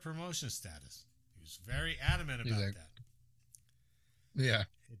affect their promotion status. He was very adamant about that. Yeah.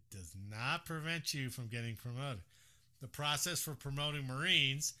 It does not prevent you from getting promoted. The process for promoting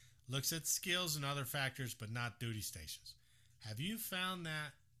Marines looks at skills and other factors, but not duty stations. Have you found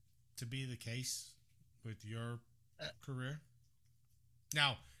that to be the case with your career?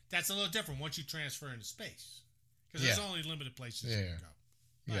 Now, that's a little different once you transfer into space. Because there's only limited places you can go.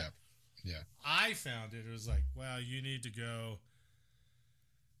 But yeah. I found it was like, well, you need to go.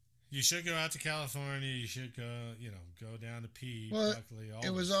 You should go out to California. You should go, go down to Pete. Well, Buckley,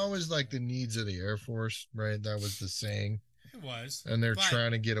 it was always like the needs of the Air Force, right? That was the saying. It was. And they're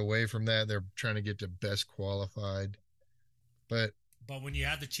trying to get away from that. They're trying to get to best qualified. But when you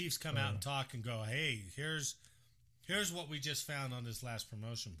have the chiefs come out and talk and go, hey, here's what we just found on this last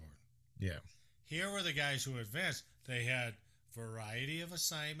promotion board. Yeah. Here were the guys who advanced. They had variety of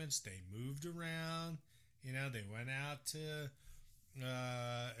assignments. They moved around. They went out to,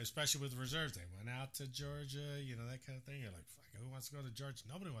 especially with reserves, they went out to Georgia, that kind of thing. You're like, fuck, who wants to go to Georgia?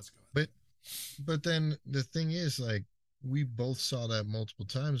 Nobody wants to go. But then the thing is, like, we both saw that multiple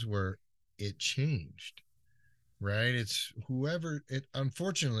times where it changed, right? It's whoever it,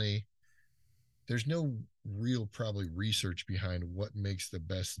 unfortunately, there's no real probably research behind what makes the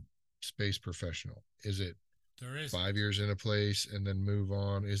best space professional. Is it 5 years in a place and then move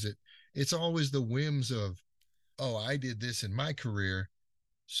on? It's always the whims of, oh, I did this in my career,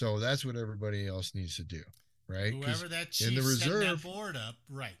 so that's what everybody else needs to do, right? Whoever that chief in the reserve, set that board up,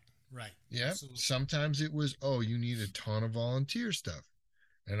 right. Yeah. Absolutely. Sometimes it was, oh, you need a ton of volunteer stuff,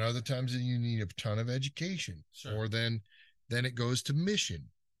 and other times you need a ton of education. Sure. Or then it goes to mission,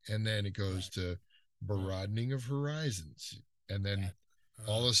 and then it goes to broadening of horizons, and then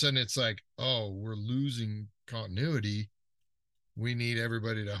all of a sudden it's like, oh, we're losing continuity. We need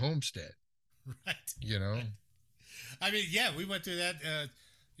everybody to homestead. Right. Right. I mean, we went through that.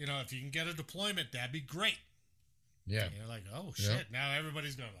 If you can get a deployment, that'd be great. Yeah. And you're like, oh, shit. Now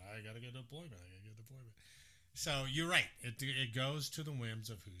everybody's going, I got to get a deployment. So you're right. It goes to the whims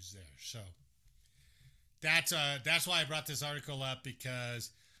of who's there. So That's why I brought this article up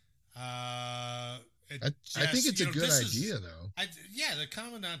because it I think just it's a good this idea is though. yeah, the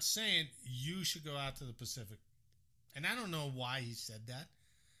commandant's saying you should go out to the Pacific, and I don't know why he said that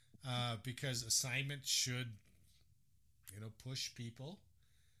because assignment should push people.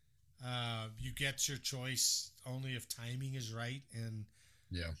 You get your choice only if timing is right and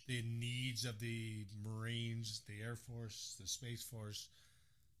Yeah. the needs of the Marines, the Air Force, the Space Force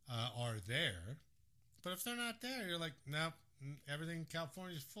are there. But if they're not there, you're like, nope, everything in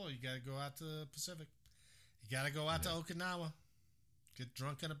California is full. You got to go out to the Pacific. You got to go out to Okinawa. Get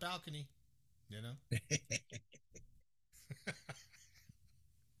drunk on a balcony, you know?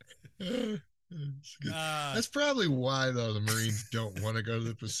 It's good. uh, That's probably why though the Marines don't want to go to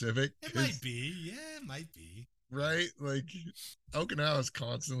the Pacific it might because be. Yeah, it might be. right, like Okinawa is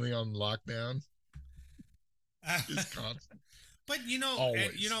constantly on lockdown. It's constant, But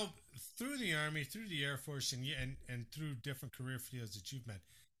always. through the Army, through the Air Force, and through different career fields that you've met,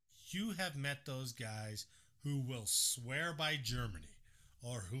 you have met those guys who will swear by Germany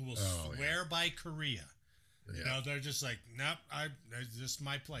or who will Oh swear by Korea. yeah, They're just like, nope, this is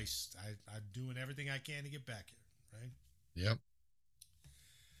my place. I'm doing everything I can to get back here, right? yeah, yep.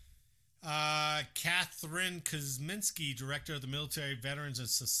 Catherine Kosminski, director of the Military Veterans and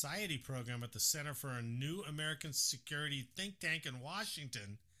Society Program at the Center for a New American Security think tank in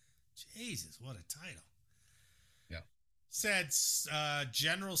Washington. Jesus, what a title. Yeah. Said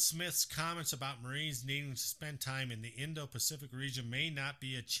General Smith's comments about Marines needing to spend time in the Indo-Pacific region may not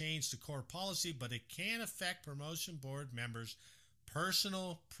be a change to core policy, but it can affect promotion board members'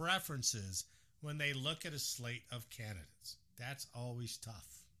 personal preferences when they look at a slate of candidates. That's always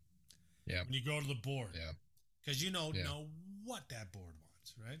tough. Yeah. When you go to the board. Yeah. Because you know Yeah. what that board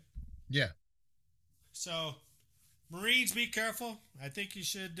wants, right? Yeah. So, Marines, be careful. I think you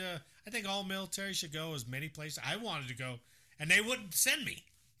should. I think all military should go as many places. I wanted to go, and they wouldn't send me.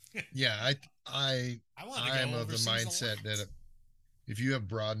 Yeah. I wanted to I'm go of the overseas a lot. mindset that if you have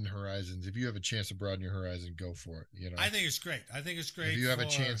broadened horizons, if you have a chance to broaden your horizon, go for it. I think it's great. I think it's great If you have for a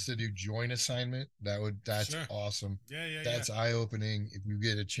chance to do joint assignment, that's sure. awesome. Yeah. That's eye opening. If you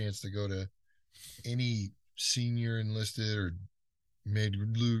get a chance to go to any senior enlisted or mid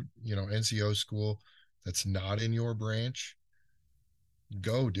NCO school that's not in your branch,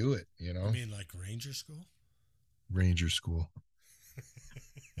 go do it. You mean like Ranger School? Ranger school.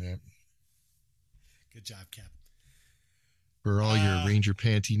 Yeah. Good job, Cap. For all your Ranger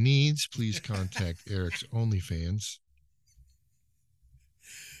panty needs, please contact Eric's OnlyFans.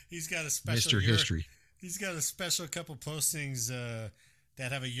 He's got a special Mr. History. He's got a special couple postings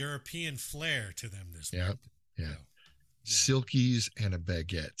that have a European flair to them this Yeah. month. Yeah. Yeah. Silkies and a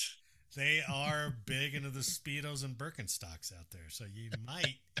baguette. They are big into the Speedos and Birkenstocks out there. So you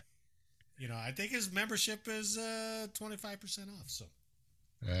might, I think his membership is 25% off. So,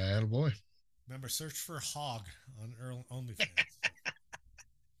 Attaboy. remember, search for Hog on OnlyFans.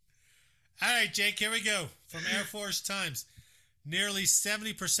 All right, Jake, here we go. From Air Force Times. Nearly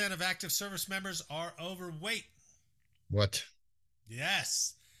 70% of active service members are overweight. What?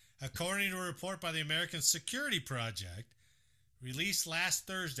 Yes. According to a report by the American Security Project, released last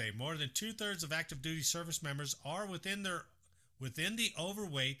Thursday, more than 2/3 of active duty service members are within the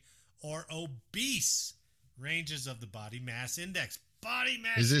overweight or obese ranges of the body mass index. Body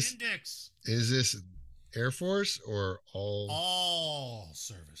mass index. Is this Air Force or all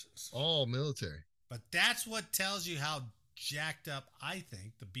services? All military. But that's what tells you how jacked up I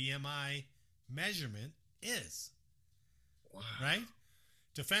think the BMI measurement is. Wow. Right?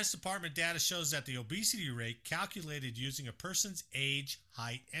 Defense Department data shows that the obesity rate calculated using a person's age,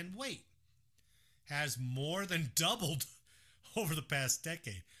 height, and weight has more than doubled over the past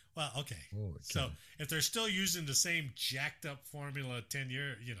decade. Well, okay. So if they're still using the same jacked up formula 10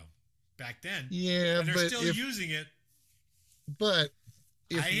 years, back then, yeah, and they're still using it. But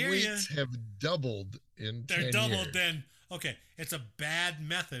if weights have doubled in 10 years. They're doubled, then, okay, it's a bad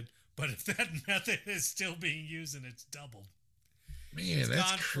method, but if that method is still being used and it's doubled. Man,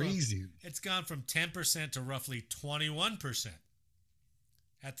 that's crazy. It's gone from 10% to roughly 21%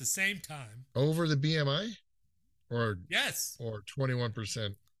 at the same time. Over the BMI? Yes. Or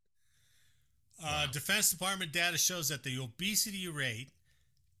 21%? Wow. Defense Department data shows that the obesity rate,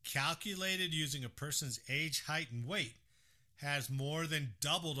 calculated using a person's age, height, and weight, has more than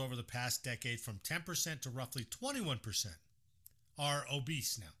doubled over the past decade from 10% to roughly 21% are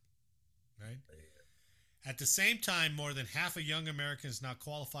obese now. Right? At the same time, more than half of young Americans now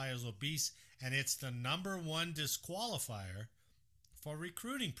qualify as obese, and it's the number one disqualifier for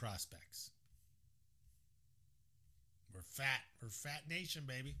recruiting prospects. We're fat. We're fat nation,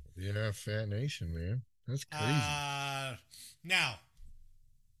 baby. Yeah, fat nation, man. That's crazy. Now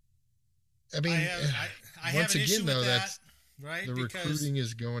I I mean, have I have once an issue again, with though, that, that's right? the Because recruiting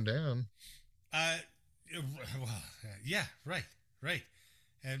is going down. uh, well, yeah, right, right,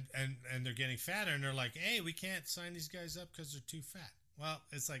 and they're getting fatter, and they're like, hey, we can't sign these guys up because they're too fat. Well,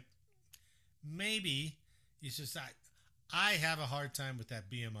 it's like maybe it's just I have a hard time with that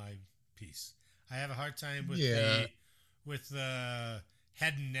BMI piece. I have a hard time with Yeah. the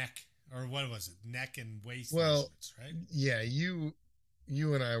head and neck, or what was it, neck and waist Well, measurements, right? yeah, you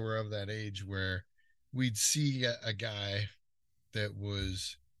and I were of that age where we'd see a guy that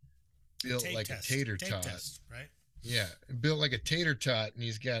was built like a tater Tape tot. test, right? Yeah, built like a tater tot, and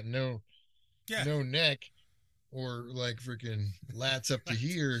he's got Yeah, no neck or like freaking lats up to right,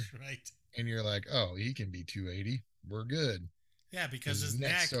 here, right. and you're like, oh, he can be 280. We're good Yeah, because because his his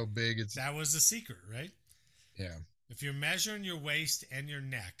neck's neck, so big. It's that was the secret, right? yeah, If you're measuring your waist and your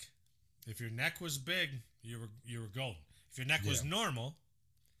neck, if your neck was big, you were golden. If your neck yeah, was normal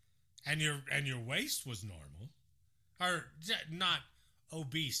and your waist was normal, or not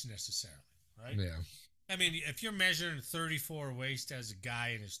obese necessarily, right? yeah. I mean, if you're measuring 34 waist as a guy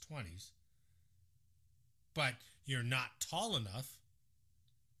in his 20s, but you're not tall enough,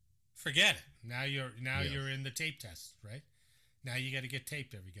 forget it. Now Yeah. you're in the tape test, right? Now you got to get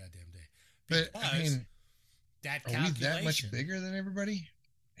taped every goddamn day But I because mean, that are we that much calculation. bigger than everybody?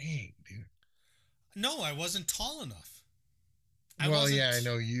 Dang, dude. No, I wasn't tall enough. I Well, yeah, I wasn't.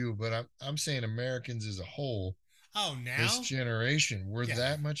 know you, but I'm saying Americans as a whole, Oh, this now? generation, we're Yeah,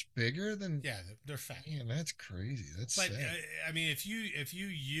 that much bigger than. yeah, they're fat. Man, that's crazy. That's But sad. I mean, if you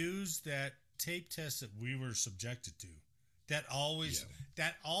use that tape test that we were subjected to, that always Yeah,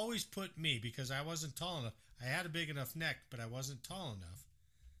 that always put me, because I wasn't tall enough. I had a big enough neck, but I wasn't tall enough.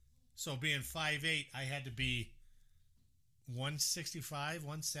 So being 5'8", I had to be 165,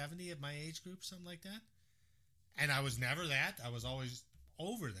 170 at my age group, something like that. And I was never that. I was always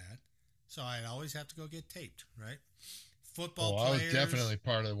over that. So I'd always have to go get taped, right? Football well, I was players, definitely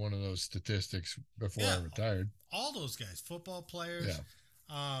part of one of those statistics before I yeah, retired. all those guys, football Yeah, players.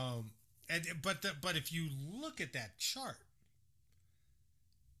 And but if you look at that chart,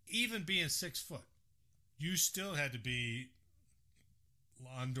 even being 6 foot, you still had to be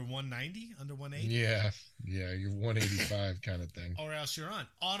under 190, under 180, yeah, yeah. You're 185 kind of thing. or else you're on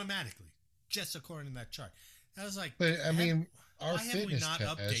automatically, just according to that chart. I was like, But I mean, our why have we fitness not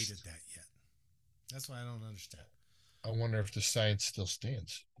updated test. that yet? That's what I don't understand. I wonder if the science still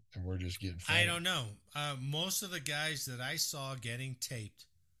stands, and we're just getting I fatter. don't know. Most of the guys that I saw getting taped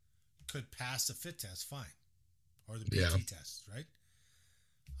could pass the fit test fine, or the Yeah. PT test, right?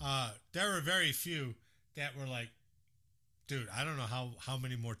 There were very few that were like, dude, I don't know how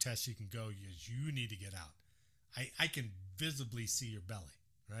many more tests you can go. You need to get out. I can visibly see your belly,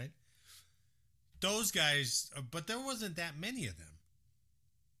 right? Those guys, but there wasn't that many of them,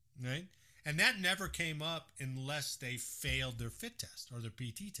 right? And that never came up unless they failed their fit test or their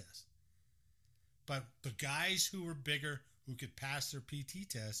PT test. But the guys who were bigger, who could pass their PT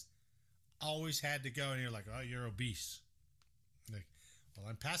test, always had to go. And you're like, oh, you're obese. Like, well,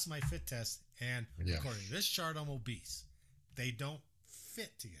 I'm passing my fit test, and Yeah. according to this chart, I'm obese. They don't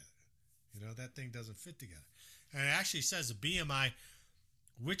fit together. That thing doesn't fit together. And it actually says a BMI,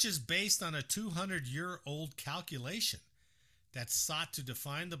 which is based on a 200-year-old calculation that sought to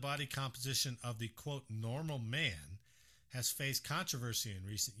define the body composition of the, quote, normal man, has faced controversy in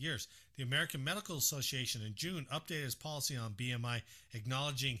recent years. The American Medical Association in June updated its policy on BMI,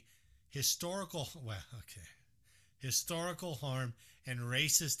 acknowledging historical harm and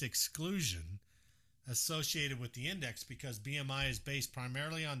racist exclusion associated with the index, because BMI is based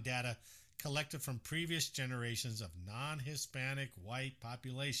primarily on data collected from previous generations of non-Hispanic white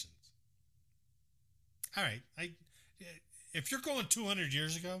populations. All right, if you're going 200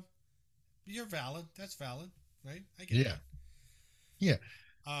 years ago, you're valid. That's valid, right? I get Yeah. that.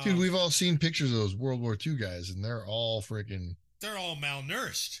 Yeah. Dude, we've all seen pictures of those World War II guys, and they're all freaking. They're all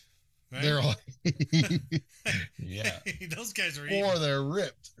malnourished, right? They're all. Yeah. Those guys are Or eating. they're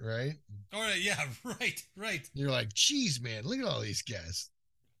ripped, right? Or yeah, right. You're like, geez, man, look at all these guys.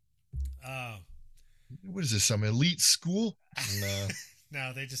 Uh, What is this? Some elite school? No.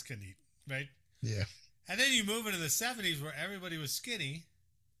 no, they just couldn't eat, right? Yeah. And then you move into the 70s where everybody was skinny,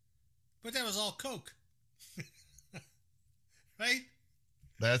 but that was all Coke, right?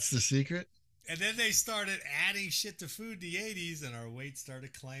 That's the secret. And then they started adding shit to food in the 80s, and our weight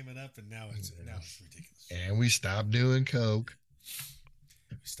started climbing up, and now it's ridiculous. And we stopped doing Coke.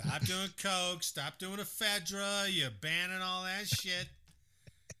 Stop doing Coke. Stop doing ephedra. You're banning all that shit.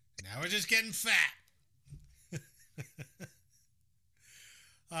 Now we're just getting fat.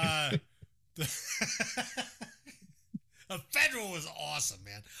 awesome,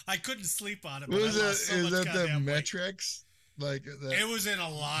 man. I couldn't sleep on it, What but was I that? lost so Is much that the goddamn weight. Metrex? Like that? It was in a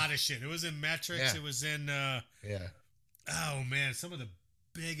lot of shit. It was in Metrics. Yeah. It was in Yeah. oh man, some of the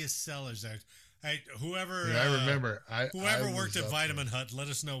biggest sellers there. Whoever Yeah, I remember. whoever I worked was at up Vitamin there. Hut, let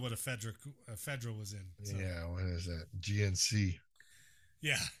us know what a Fedra was in. So, Yeah, what is that? GNC.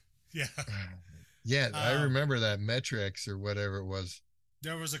 yeah, yeah. Yeah, I Um, remember that Metrex or whatever it was.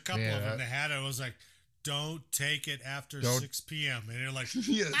 there was a couple Man, of them that had it. It was like, don't take it after Don't- 6 p.m. And you're like,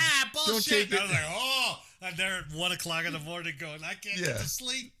 yeah, bullshit. don't take And I it. was like, oh, I'm there at 1 o'clock in the morning going, I can't get Yeah. to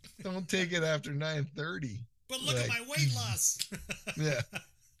sleep. Don't take it after 9:30. But look at my weight loss. Yeah.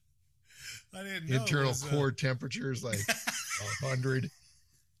 I didn't know. Internal core temperature is like 100.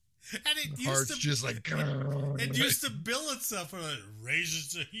 And it Heart's used to just like. it used to bill itself for it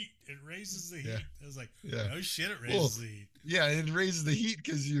raises the heat. It raises the heat. Yeah. I was like, Yeah. no shit, it raises the heat. Yeah, it raises the heat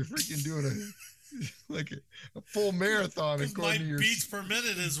because you're freaking doing a full marathon Because my according to your. beats per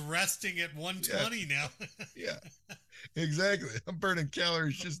minute is resting at 120 now. Yeah, exactly. I'm burning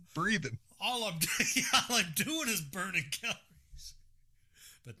calories just breathing. all I'm doing is burning calories.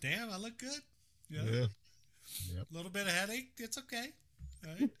 But damn, I look good. Yeah. Yep. A little bit of headache. It's okay.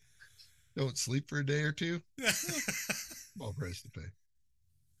 All right. Don't sleep for a day or two. All price to pay.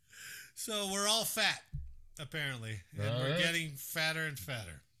 So we're all fat, apparently. And All we're right. getting fatter and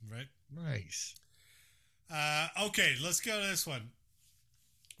fatter, right? Nice. Okay, let's go to this one.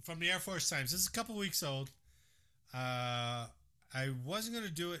 From the Air Force Times. This is a couple weeks old. I wasn't going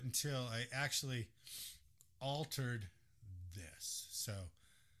to do it until I actually altered this. So,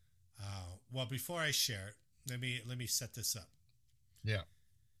 well, before I share it, let me set this up. Yeah.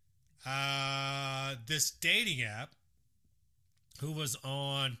 This dating app, who was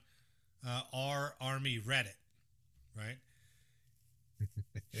on our Army Reddit, right?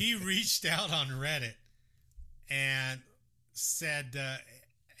 He reached out on Reddit and said,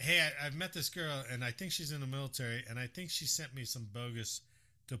 hey, I've met this girl, and I think she's in the military, and I think she sent me some bogus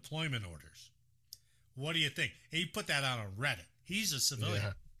deployment orders. What do you think? He put that out on Reddit. He's a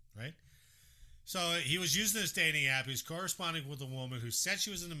civilian, right? So he was using this dating app. He was corresponding with a woman who said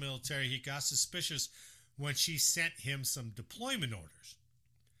she was in the military. He got suspicious when she sent him some deployment orders.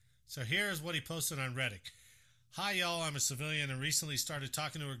 So here's what he posted on Reddit. Hi, y'all. I'm a civilian and recently started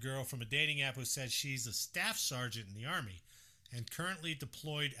talking to a girl from a dating app who said she's a staff sergeant in the Army and currently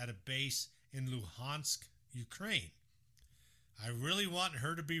deployed at a base in Luhansk, Ukraine. I really want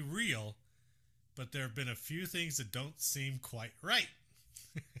her to be real, but there have been a few things that don't seem quite right.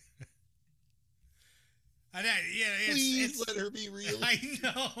 Please let her be real.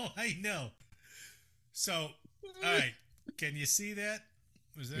 I know. So, all right. Can you see that?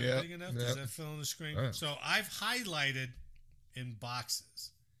 Was that big enough? Does that fill on the screen? So I've highlighted in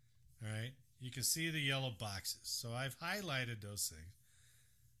boxes. All right. You can see the yellow boxes. So I've highlighted those things.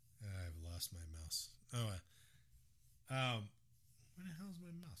 I've lost my mouse. Where the hell is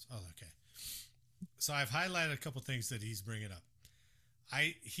my mouse? Oh, okay. So I've highlighted a couple things that he's bringing up.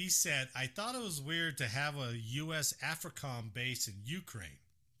 He said, I thought it was weird to have a U.S. AFRICOM base in Ukraine.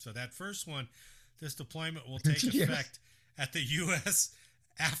 So that first one, this deployment will take effect at the U.S.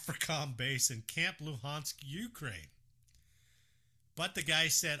 AFRICOM base in Camp Luhansk, Ukraine. But the guy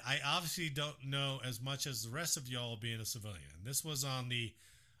said, I obviously don't know as much as the rest of y'all being a civilian. This was on the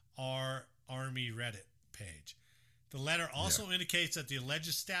our Army Reddit page. The letter also indicates that the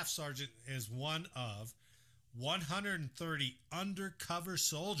alleged staff sergeant is one of 130 undercover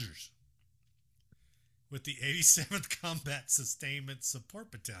soldiers with the 87th Combat Sustainment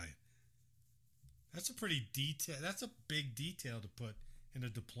Support Battalion. That's a pretty that's a big detail to put in a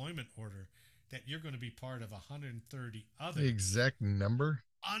deployment order, that you're going to be part of 130 other The exact number?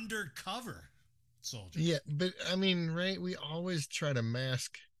 undercover soldiers. Yeah, but I mean, right? We always try to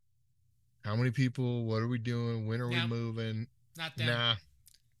mask how many people, what are we doing, when are we moving? Not that. Nah.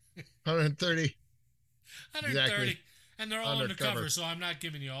 130. 130. Exactly. And they're all undercover, so I'm not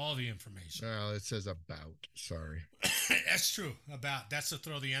giving you all the information. Well, it says about. Sorry. That's true. About. That's to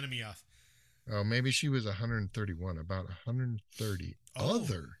throw the enemy off. Oh, maybe she was 131. About 130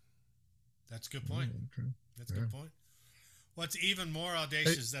 other. That's a good point. Okay. That's a good point. What's even more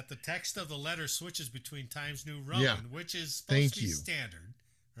audacious is that the text of the letter switches between Times New Roman, which is supposed to be standard,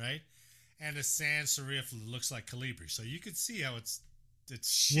 right? And a sans serif looks like Calibri. So you can see how it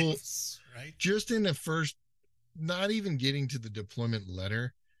shifts, right? Just in the first, not even getting to the deployment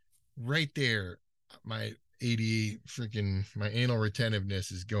letter, right there, my my anal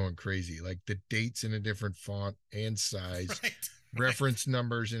retentiveness is going crazy. Like the dates in a different font and size. Right. reference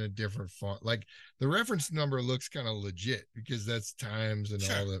numbers in a different font. Like the reference number looks kind of legit because that's times and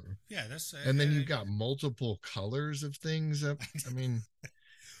Sure. all that. Yeah, that's And then you've got multiple colors of things up. I mean,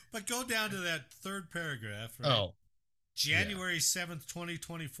 but go down to that third paragraph, right? oh, yeah. January 7th,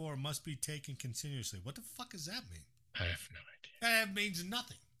 2024 must be taken continuously. What the fuck does that mean? I have no idea. That means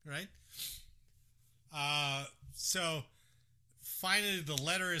nothing, right? So finally the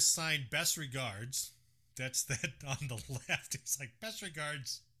letter is signed best regards. That's that on the left. It's like best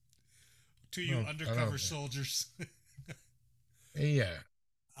regards to you undercover soldiers. Yeah.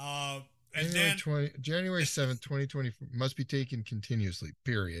 And then January 7th, 2020 must be taken continuously,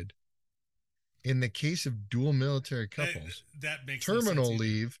 period. In the case of dual military couples, that makes terminal no sense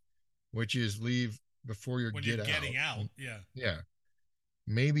leave, which is leave before you're getting out. Yeah. Yeah.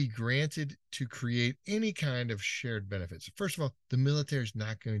 May be granted to create any kind of shared benefits. First of all, the military is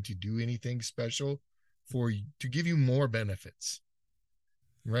not going to do anything special for you to give you more benefits.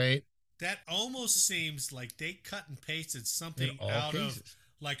 Right? That almost seems like they cut and pasted something out of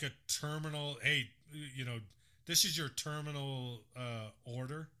like a terminal. Hey, this is your terminal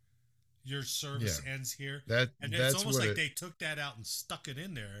order. Your service ends here. And it's almost like they took that out and stuck it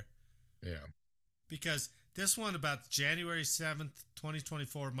in there. Yeah. Because this one about January 7th,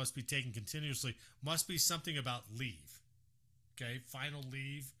 2024 must be taken continuously must be something about leave. Okay, final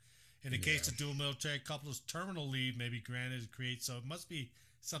leave. In the case of dual military couples, terminal leave may be granted to create. So it must be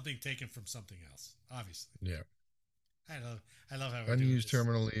something taken from something else, obviously. Yeah. I love how unused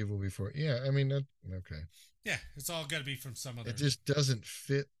terminal leave will be for. Yeah, I mean, okay. Yeah, it's all got to be from some other. It just doesn't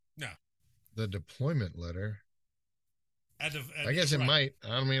fit. No. The deployment letter. I guess it might.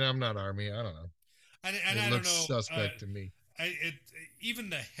 I mean, I'm not Army. I don't know. And it I looks don't know. Suspect to me.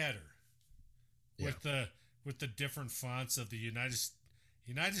 Even the header with the different fonts of the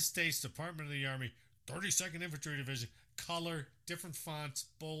United States Department of the Army 32nd Infantry Division, color, different fonts,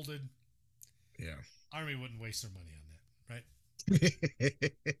 bolded. Yeah. Army wouldn't waste their money on that,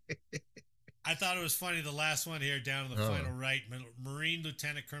 right? I thought it was funny, the last one here down in the final right, Marine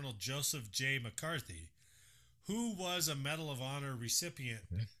Lieutenant Colonel Joseph J. McCarthy, who was a Medal of Honor recipient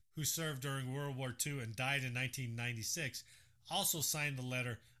who served during World War II and died in 1996, also signed the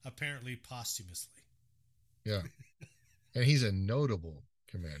letter, apparently posthumously. Yeah. And he's a notable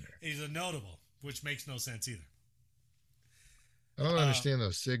commander. He's a notable, which makes no sense either. I don't understand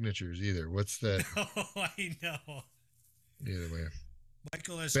those signatures either. What's that? Oh, I know. Either way.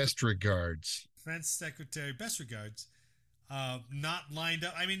 Michael S. Best regards. Defense Secretary, best regards. Not lined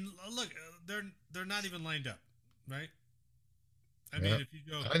up. I mean, look, they're not even lined up, right? I mean, if you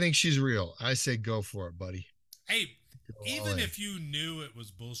go, I think she's real. I say go for it, buddy. Hey, even if you knew it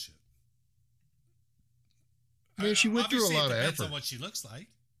was bullshit. I mean, she went through a lot of effort. On what she looks like,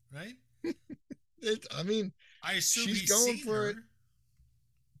 right? I assume she's going for it.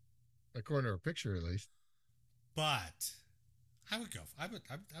 According to her picture, at least. But I would go. I would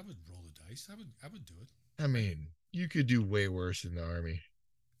roll the dice. I would do it. I mean, you could do way worse in the Army.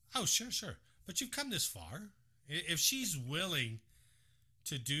 Oh, sure. But you've come this far. If she's willing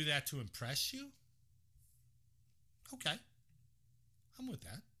to do that to impress you, okay, I'm with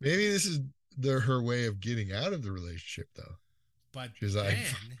that. Maybe this is her way of getting out of the relationship, though. But she's like,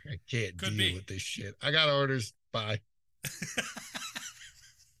 I can't deal with this shit. I got orders. Bye.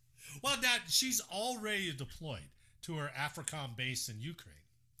 Well, now she's already deployed to her AFRICOM base in Ukraine,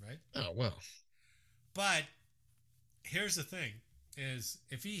 right? Oh, well. But here's the thing, is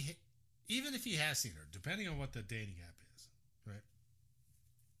even if he has seen her, depending on what the dating app is, right?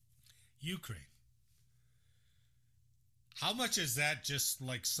 Ukraine. How much is that just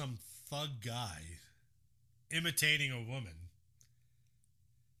like some thug guy imitating a woman?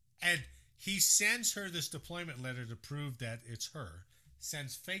 And he sends her this deployment letter to prove that it's her.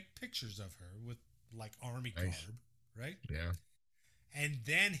 Sends fake pictures of her with like army garb, right? Yeah. And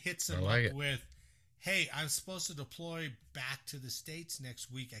then hits him up with, hey, I'm supposed to deploy back to the States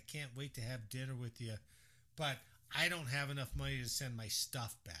next week. I can't wait to have dinner with you, but I don't have enough money to send my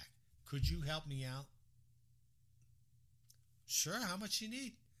stuff back. Could you help me out? Sure. How much you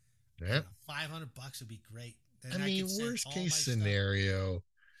need? Yeah. $500 would be great. And I mean, worst case scenario,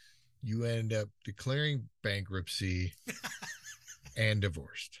 you end up declaring bankruptcy and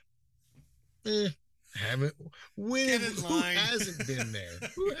divorced. Who hasn't been there?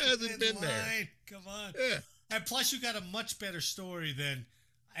 Who hasn't been there? Come on. Yeah. And plus, you got a much better story than,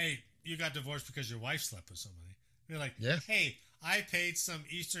 hey, you got divorced because your wife slept with somebody. You're like, hey, I paid some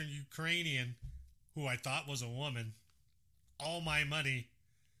Eastern Ukrainian, who I thought was a woman, all my money.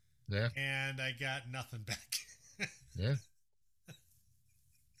 Yeah. And I got nothing back. Yeah.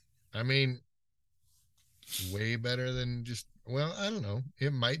 I mean, way better than just, well, I don't know.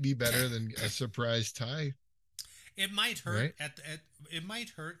 It might be better than a surprise tie. It might hurt Right? it might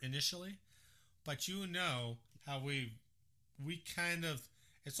hurt initially, but you know how we kind of,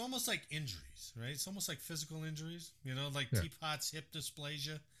 it's almost like injuries, right? It's almost like physical injuries, you know, like Yeah. Teapot's hip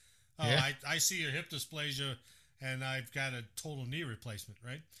dysplasia. Oh, Yeah. I see your hip dysplasia and I've got a total knee replacement,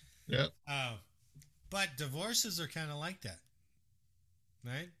 right? Yeah. Uh, but divorces are kind of like that,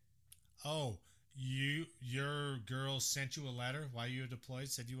 right? Oh, your girl sent you a letter while you were deployed,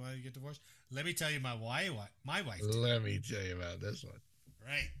 said you wanted to get divorced. Let me tell you, my wife did, Let me tell you about this one.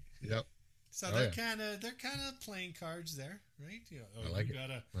 right? Yep. So Oh, they're yeah. kind of playing cards there, right? You know, oh, I like it.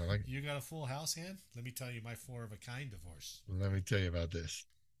 I like it. you got a full house hand. Let me tell you my four of a kind divorce. Let me tell you about this.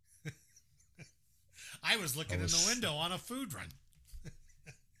 I was looking in the window on a food run.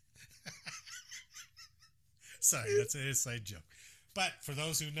 Sorry, that's an inside joke. But for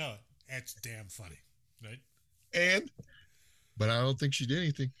those who know it, it's damn funny, right? But I don't think she did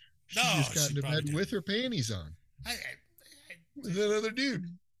anything. She No, just got she into probably bed with her panties on I with that other dude.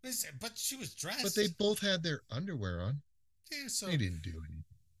 but she was dressed. But they both had their underwear on. Yeah, so They didn't do anything.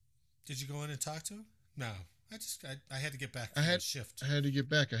 did you go in and talk to him? No, I had to get back I from had the shift. I had to get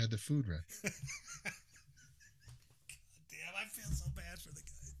back. I had the food run. Damn, I feel so bad for the guy.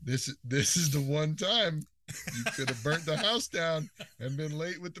 This is the one time you could have burnt the house down and been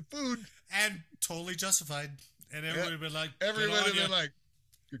late with the food. And totally justified. And everybody would have been like, Everybody would "Good on have ya." been like,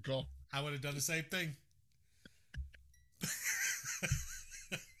 good call. I would have done the same thing.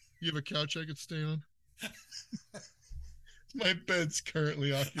 You have a couch I could stay on? My bed's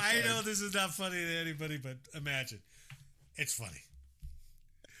currently occupied. I know this is not funny to anybody, but imagine. It's funny.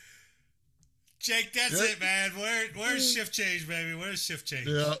 Jake, that's Yep. it, man. Where's shift change, baby? Where's shift change?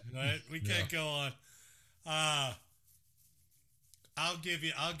 Yeah. Right? We can't go on. I'll give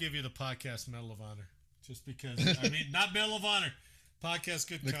you the podcast Medal of Honor. Just because, I mean, not Medal of Honor. Podcast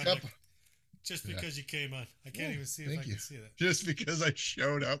good The conduct. cup. Just because you came on. I can't even see if I can see that. Just because I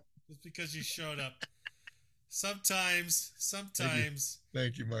showed up. Just because you showed up. Sometimes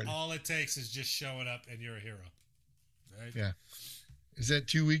Thank you, Marty. all it takes is just showing up and you're a hero. Right? Yeah. Is that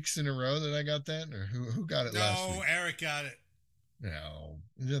 2 weeks in a row that I got that? Or who got it last week? No, Eric got it. No.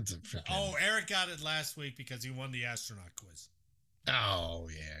 That's a freaking... Oh, Eric got it last week because he won the astronaut quiz. Oh,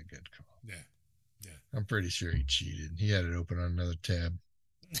 yeah. Good call. Yeah. I'm pretty sure he cheated. He had it open on another tab.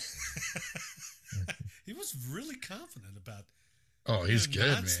 He was really confident about. Oh, he's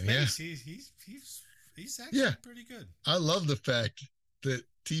good, man. Yeah. He's actually pretty good. I love the fact that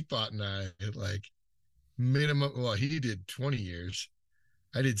Teapot and I had like minimum. Well, he did 20 years.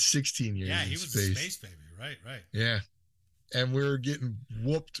 I did 16 years. Yeah, he was space. a space baby. Right. Yeah. And we were getting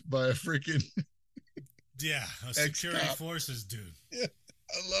whooped by a freaking. Yeah, a security forces dude. Yeah,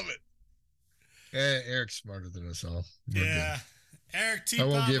 I love it. Eric's smarter than us all. We're yeah. good. Eric I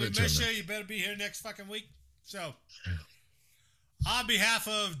won't Teapot, give we it to miss him, you. You better be here next fucking week. So, on behalf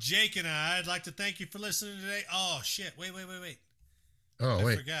of Jake and I'd like to thank you for listening today. Oh, shit. Wait. Oh, I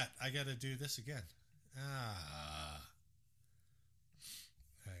wait. forgot. I got to do this again. All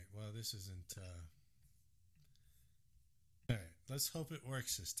right. Well, this isn't. All right. Let's hope it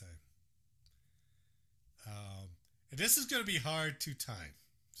works this time. And this is going to be hard to time.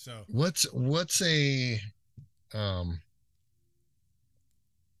 So What's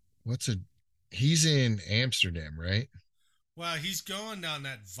he's in Amsterdam, right? well, he's going on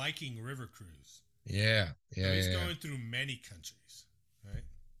that Viking river cruise. Yeah. So he's going through many countries, right?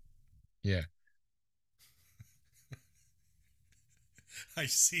 Yeah. I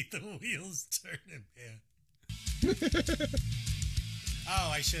see the wheels turning, man.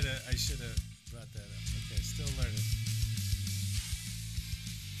 Oh, I should have brought that up. Okay, still learning.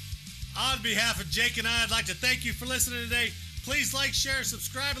 On behalf of Jake and I'd like to thank you for listening today. Please like, share,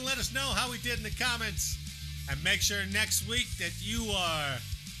 subscribe, and let us know how we did in the comments. And make sure next week that you are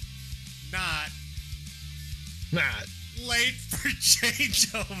not late for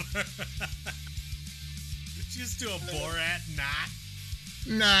changeover. Just do a Borat,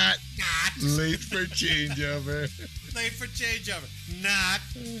 Not late for changeover. late for changeover, not.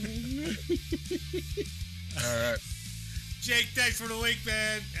 All right. Jake, thanks for the week,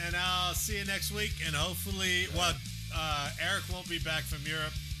 man, and I'll see you next week. And hopefully, Eric won't be back from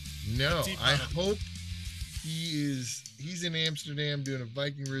Europe. No, I hope he's in Amsterdam doing a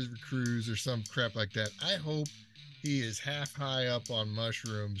Viking River cruise or some crap like that. I hope he is half high up on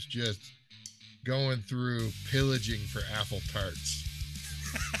mushrooms, just going through pillaging for apple tarts.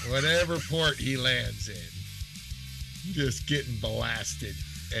 Whatever port he lands in, just getting blasted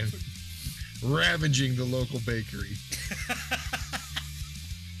and ravaging the local bakery.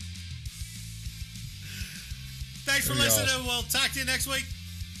 Thanks for Pretty listening. awesome. We'll talk to you next week.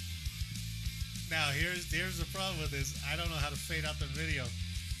 Now, here's the problem with this. I don't know how to fade out the video.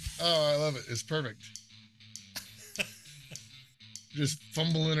 Oh, I love it. It's perfect. Just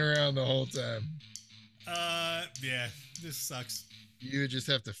fumbling around the whole time. Yeah, this sucks. You just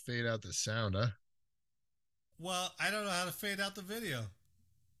have to fade out the sound, huh? Well, I don't know how to fade out the video.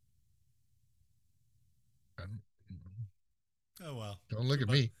 Oh, well. Don't look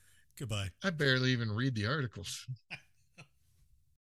Goodbye. at me. Goodbye. I barely even read the articles.